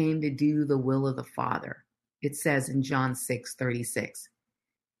 Jesus came to do the will of the Father. It says in John 6:36.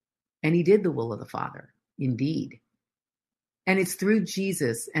 And he did the will of the Father, indeed. And it's through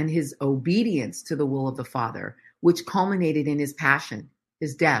Jesus and his obedience to the will of the Father, which culminated in his passion,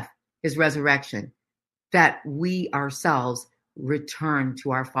 his death, his resurrection, that we ourselves return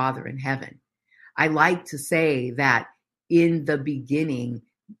to our Father in heaven. I like to say that in the beginning,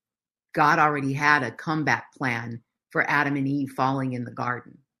 God already had a comeback plan for Adam and Eve falling in the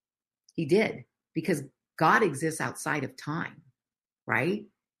garden. He did, because God exists outside of time, right?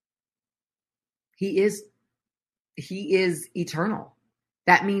 He is eternal.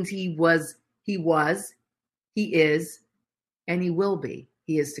 That means he was, he is, and he will be.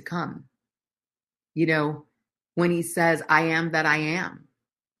 He is to come. When he says, I am that I am,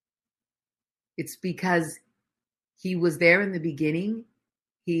 it's because he was there in the beginning.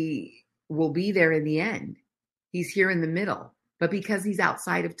 He will be there in the end. He's here in the middle. But because he's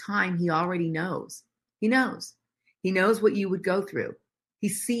outside of time, he already knows. He knows. He knows what you would go through. He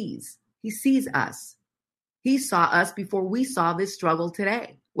sees us. He saw us before we saw this struggle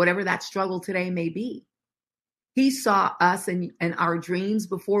today, whatever that struggle today may be. He saw us and our dreams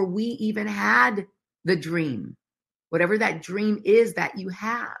before we even had the dream, whatever that dream is that you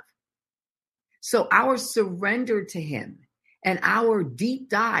have. So our surrender to him and our deep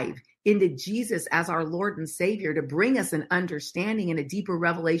dive into Jesus as our Lord and Savior to bring us an understanding and a deeper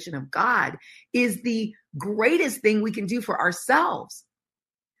revelation of God is the greatest thing we can do for ourselves.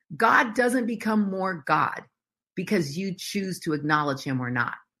 God doesn't become more God because you choose to acknowledge him or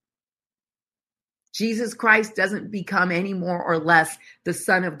not. Jesus Christ doesn't become any more or less the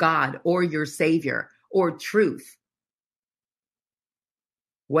Son of God or your Savior or truth,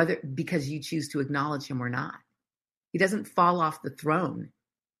 whether because you choose to acknowledge him or not. He doesn't fall off the throne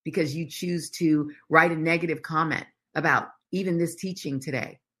because you choose to write a negative comment about even this teaching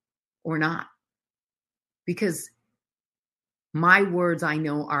today or not. Because my words, I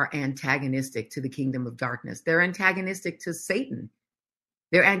know, are antagonistic to the kingdom of darkness. They're antagonistic to Satan.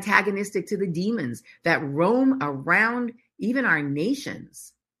 They're antagonistic to the demons that roam around even our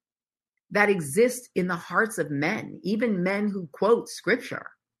nations, that exist in the hearts of men, even men who quote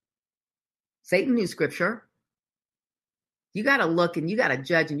scripture. Satan knew scripture. You got to look and you got to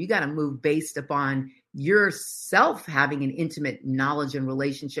judge and you got to move based upon yourself having an intimate knowledge and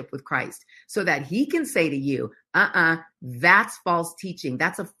relationship with Christ so that he can say to you, that's false teaching.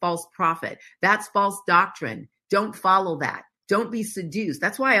 That's a false prophet. That's false doctrine. Don't follow that. Don't be seduced.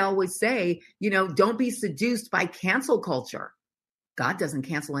 That's why I always say, don't be seduced by cancel culture. God doesn't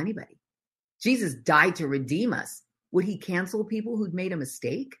cancel anybody. Jesus died to redeem us. Would he cancel people who'd made a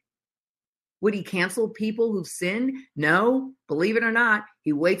mistake? Would he cancel people who've sinned? No, believe it or not,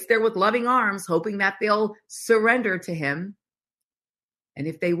 he waits there with loving arms, hoping that they'll surrender to him. And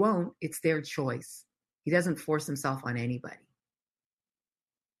if they won't, it's their choice. He doesn't force himself on anybody.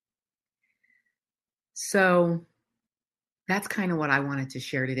 So that's kind of what I wanted to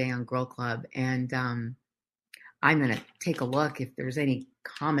share today on Girl Club. And I'm going to take a look if there's any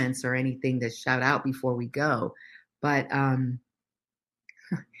comments or anything to shout out before we go. But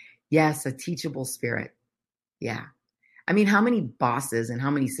yes, a teachable spirit. Yeah. I mean, how many bosses and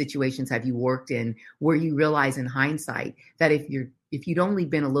how many situations have you worked in where you realize in hindsight that if you'd only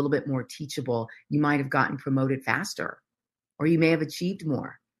been a little bit more teachable, you might have gotten promoted faster, or you may have achieved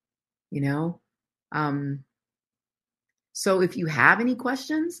more, So if you have any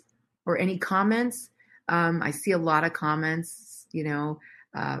questions or any comments, I see a lot of comments,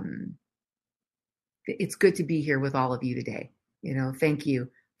 it's good to be here with all of you today. Thank you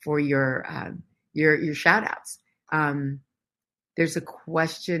for your shout outs. There's a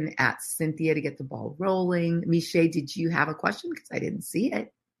question at Cynthia to get the ball rolling. Miche, did you have a question? Because I didn't see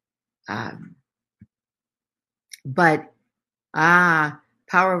it.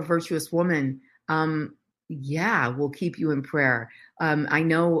 Power of Virtuous Woman. Yeah, we'll keep you in prayer. I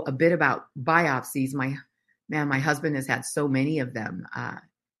know a bit about biopsies. My husband has had so many of them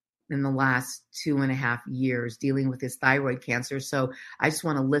in the last 2.5 years dealing with his thyroid cancer. So I just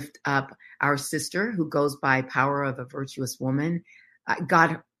want to lift up our sister who goes by Power of a Virtuous Woman.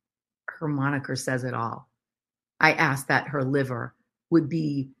 God, her moniker says it all. I ask that her liver would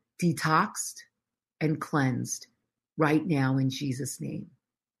be detoxed and cleansed right now in Jesus' name.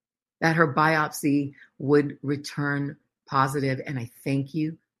 That her biopsy would return positive, and I thank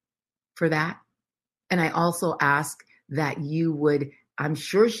you for that. And I also ask that you would, I'm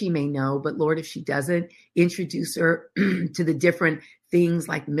sure she may know, but Lord, if she doesn't, introduce her to the different things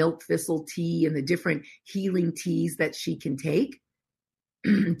like milk thistle tea and the different healing teas that she can take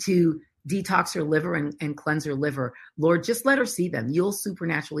to detox her liver and cleanse her liver. Lord, just let her see them. You'll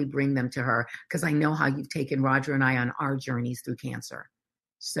supernaturally bring them to her, because I know how you've taken Roger and I on our journeys through cancer.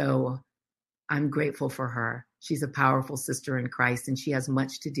 So I'm grateful for her. She's a powerful sister in Christ, and she has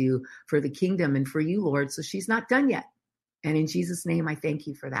much to do for the kingdom and for you, Lord. So she's not done yet. And in Jesus' name, I thank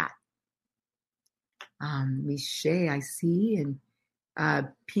you for that. Miche, I see. And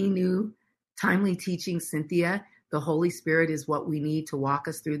Pinu, timely teaching, Cynthia. The Holy Spirit is what we need to walk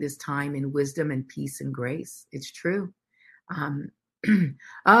us through this time in wisdom and peace and grace. It's true. We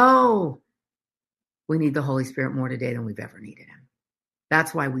need the Holy Spirit more today than we've ever needed him.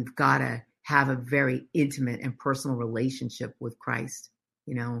 That's why we've got to have a very intimate and personal relationship with Christ,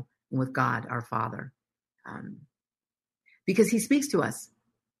 and with God, our Father. Because he speaks to us.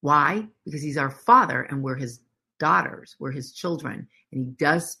 Why? Because he's our Father and we're his daughters, we're his children, and he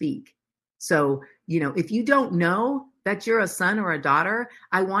does speak. So, if you don't know that you're a son or a daughter,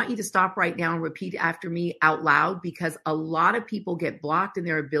 I want you to stop right now and repeat after me out loud, because a lot of people get blocked in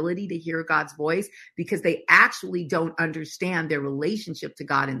their ability to hear God's voice because they actually don't understand their relationship to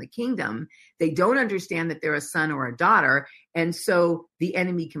God in the kingdom. They don't understand that they're a son or a daughter. And so the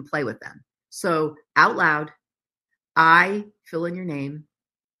enemy can play with them. So out loud, I, fill in your name,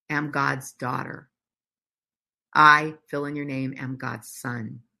 am God's daughter. I, fill in your name, am God's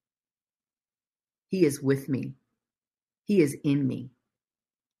son. He is with me. He is in me.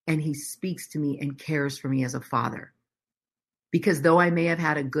 And he speaks to me and cares for me as a father. Because though I may have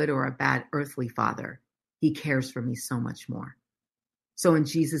had a good or a bad earthly father, he cares for me so much more. So in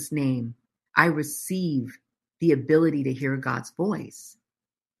Jesus' name, I receive the ability to hear God's voice.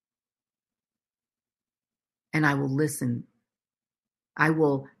 And I will listen. I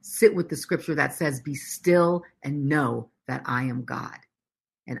will sit with the scripture that says, be still and know that I am God.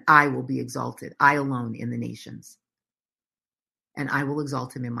 And I will be exalted, I alone in the nations. And I will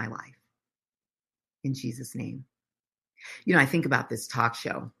exalt him in my life. In Jesus' name. I think about this talk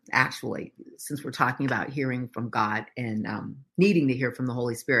show, actually, since we're talking about hearing from God and needing to hear from the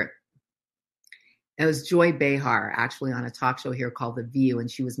Holy Spirit. It was Joy Behar, actually, on a talk show here called The View, and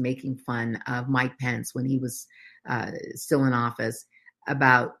she was making fun of Mike Pence when he was still in office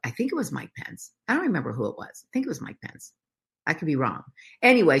about, I think it was Mike Pence. I don't remember who it was. I think it was Mike Pence. I could be wrong.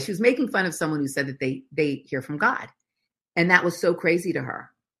 Anyway, she was making fun of someone who said that they hear from God. And that was so crazy to her.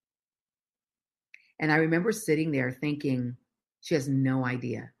 And I remember sitting there thinking, she has no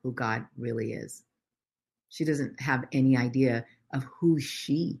idea who God really is. She doesn't have any idea of who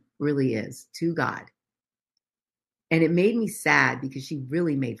she really is to God. And it made me sad because she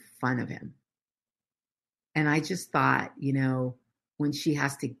really made fun of him. And I just thought, when she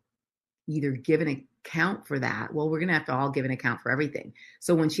has to either give an account for that, well, we're going to have to all give an account for everything.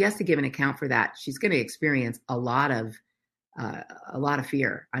 So when she has to give an account for that, she's going to experience a lot of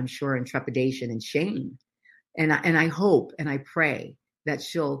fear, I'm sure, and trepidation and shame. And I hope and I pray that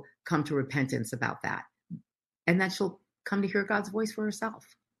she'll come to repentance about that, and that she'll come to hear God's voice for herself,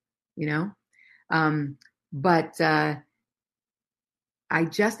 But I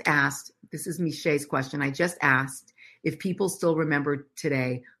just asked, this is Michelle's question. I just asked if people still remember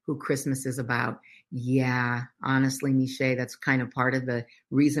today who Christmas is about. Yeah, honestly, Michelle, that's kind of part of the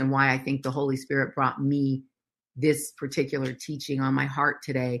reason why I think the Holy Spirit brought me this particular teaching on my heart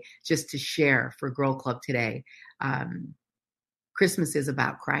today, just to share for Girl Club today. Christmas is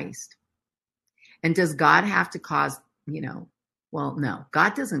about Christ. And does God have to cause, well, no,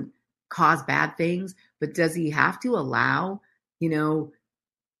 God doesn't cause bad things, but does he have to allow,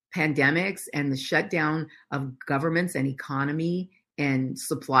 pandemics and the shutdown of governments and economy and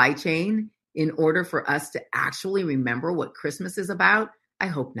supply chain in order for us to actually remember what Christmas is about? I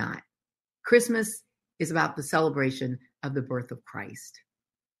hope not. Christmas is about the celebration of the birth of Christ,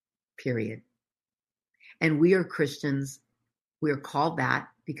 period. And we are Christians. We are called that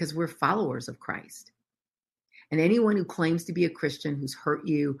because we're followers of Christ. And anyone who claims to be a Christian who's hurt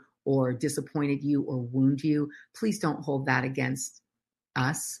you or disappointed you or wounded you, please don't hold that against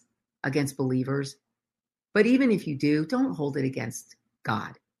us, against believers. But even if you do, don't hold it against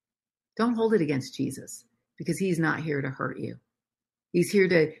God. Don't hold it against Jesus, because he's not here to hurt you. He's here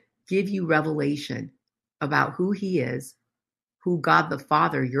to give you revelation about who he is, who God the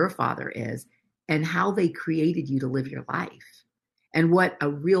Father, your Father, is, and how they created you to live your life, and what a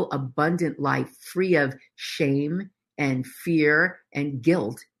real abundant life free of shame and fear and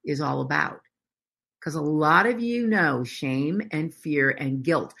guilt is all about. Because a lot of you know shame and fear and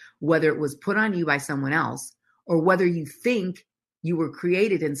guilt, whether it was put on you by someone else or whether you think you were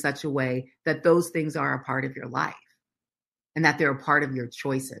created in such a way that those things are a part of your life and that they're a part of your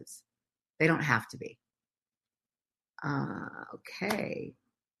choices. They don't have to be. Okay.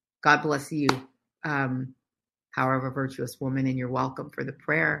 God bless you, however virtuous woman, and you're welcome for the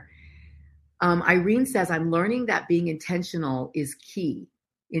prayer. Irene says, I'm learning that being intentional is key.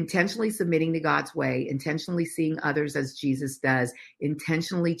 Intentionally submitting to God's way, intentionally seeing others as Jesus does,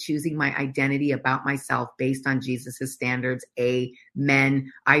 intentionally choosing my identity about myself based on Jesus' standards. Amen.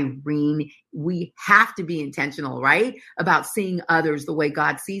 Irene, we have to be intentional, right? About seeing others the way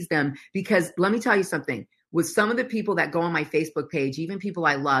God sees them. Because let me tell you something, with some of the people that go on my Facebook page, even people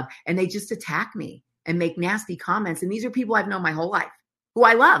I love, and they just attack me and make nasty comments. And these are people I've known my whole life, who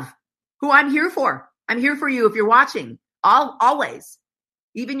I love, who I'm here for. I'm here for you if you're watching, always.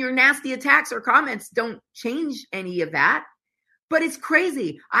 Even your nasty attacks or comments don't change any of that. But it's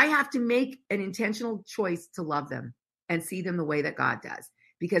crazy. I have to make an intentional choice to love them and see them the way that God does.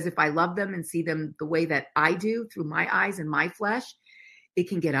 Because if I love them and see them the way that I do through my eyes and my flesh, it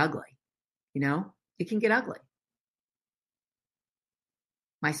can get ugly. It can get ugly.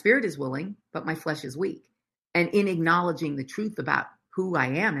 My spirit is willing, but my flesh is weak. And in acknowledging the truth about who I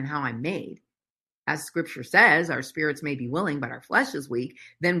am and how I'm made, as scripture says, our spirits may be willing, but our flesh is weak,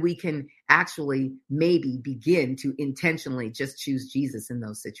 then we can actually maybe begin to intentionally just choose Jesus in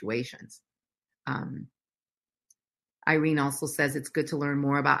those situations. Irene also says it's good to learn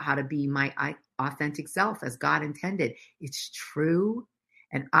more about how to be my authentic self as God intended. It's true.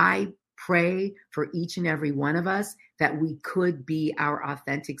 And I pray for each and every one of us that we could be our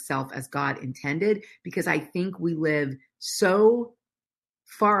authentic self as God intended, because I think we live so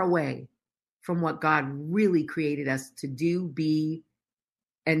far away from what God really created us to do, be,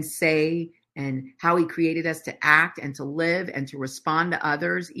 and say, and how he created us to act and to live and to respond to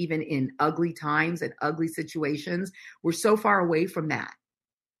others, even in ugly times and ugly situations. We're so far away from that.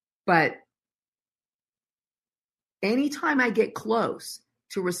 But anytime I get close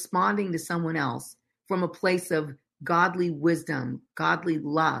to responding to someone else from a place of godly wisdom, godly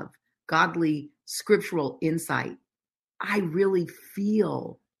love, godly scriptural insight, I really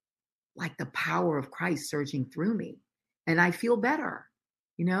feel like the power of Christ surging through me. And I feel better.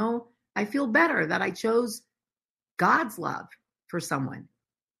 I feel better that I chose God's love for someone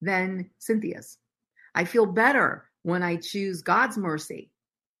than Cynthia's. I feel better when I choose God's mercy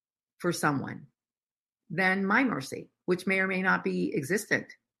for someone than my mercy, which may or may not be existent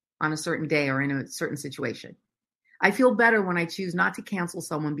on a certain day or in a certain situation. I feel better when I choose not to cancel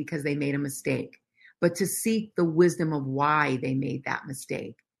someone because they made a mistake, but to seek the wisdom of why they made that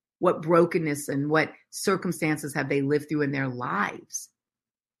mistake. What brokenness and what circumstances have they lived through in their lives?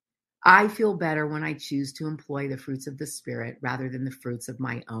 I feel better when I choose to employ the fruits of the Spirit rather than the fruits of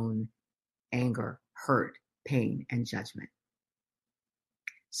my own anger, hurt, pain, and judgment.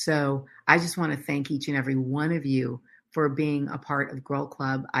 So I just want to thank each and every one of you for being a part of Girl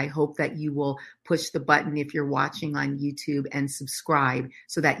Club. I hope that you will push the button if you're watching on YouTube and subscribe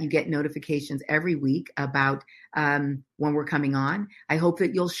so that you get notifications every week about when we're coming on. I hope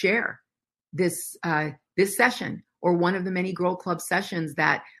that you'll share this session or one of the many Girl Club sessions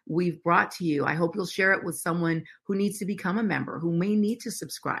that we've brought to you. I hope you'll share it with someone who needs to become a member, who may need to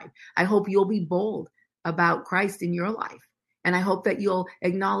subscribe. I hope you'll be bold about Christ in your life. And I hope that you'll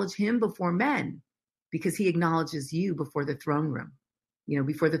acknowledge him before men, because he acknowledges you before the throne room,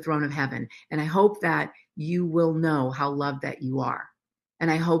 before the throne of heaven. And I hope that you will know how loved that you are.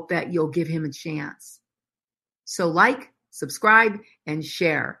 And I hope that you'll give him a chance. So like, subscribe, and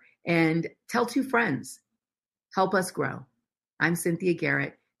share, and tell 2 friends. Help us grow. I'm Cynthia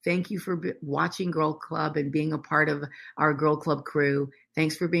Garrett. Thank you for watching Girl Club and being a part of our Girl Club crew.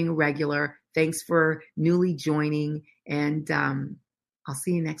 Thanks for being a regular. Thanks for newly joining. And I'll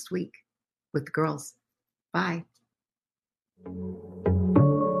see you next week with the girls. Bye.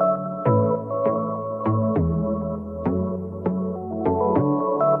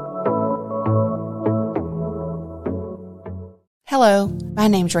 Hello, my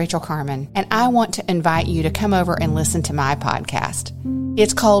name's Rachel Carmen, and I want to invite you to come over and listen to my podcast.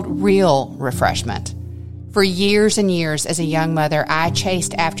 It's called Real Refreshment. For years and years as a young mother, I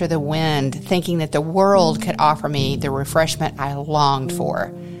chased after the wind, thinking that the world could offer me the refreshment I longed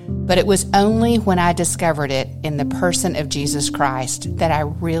for. But it was only when I discovered it in the person of Jesus Christ that I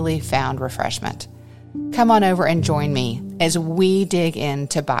really found refreshment. Come on over and join me as we dig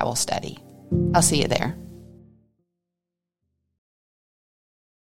into Bible study. I'll see you there.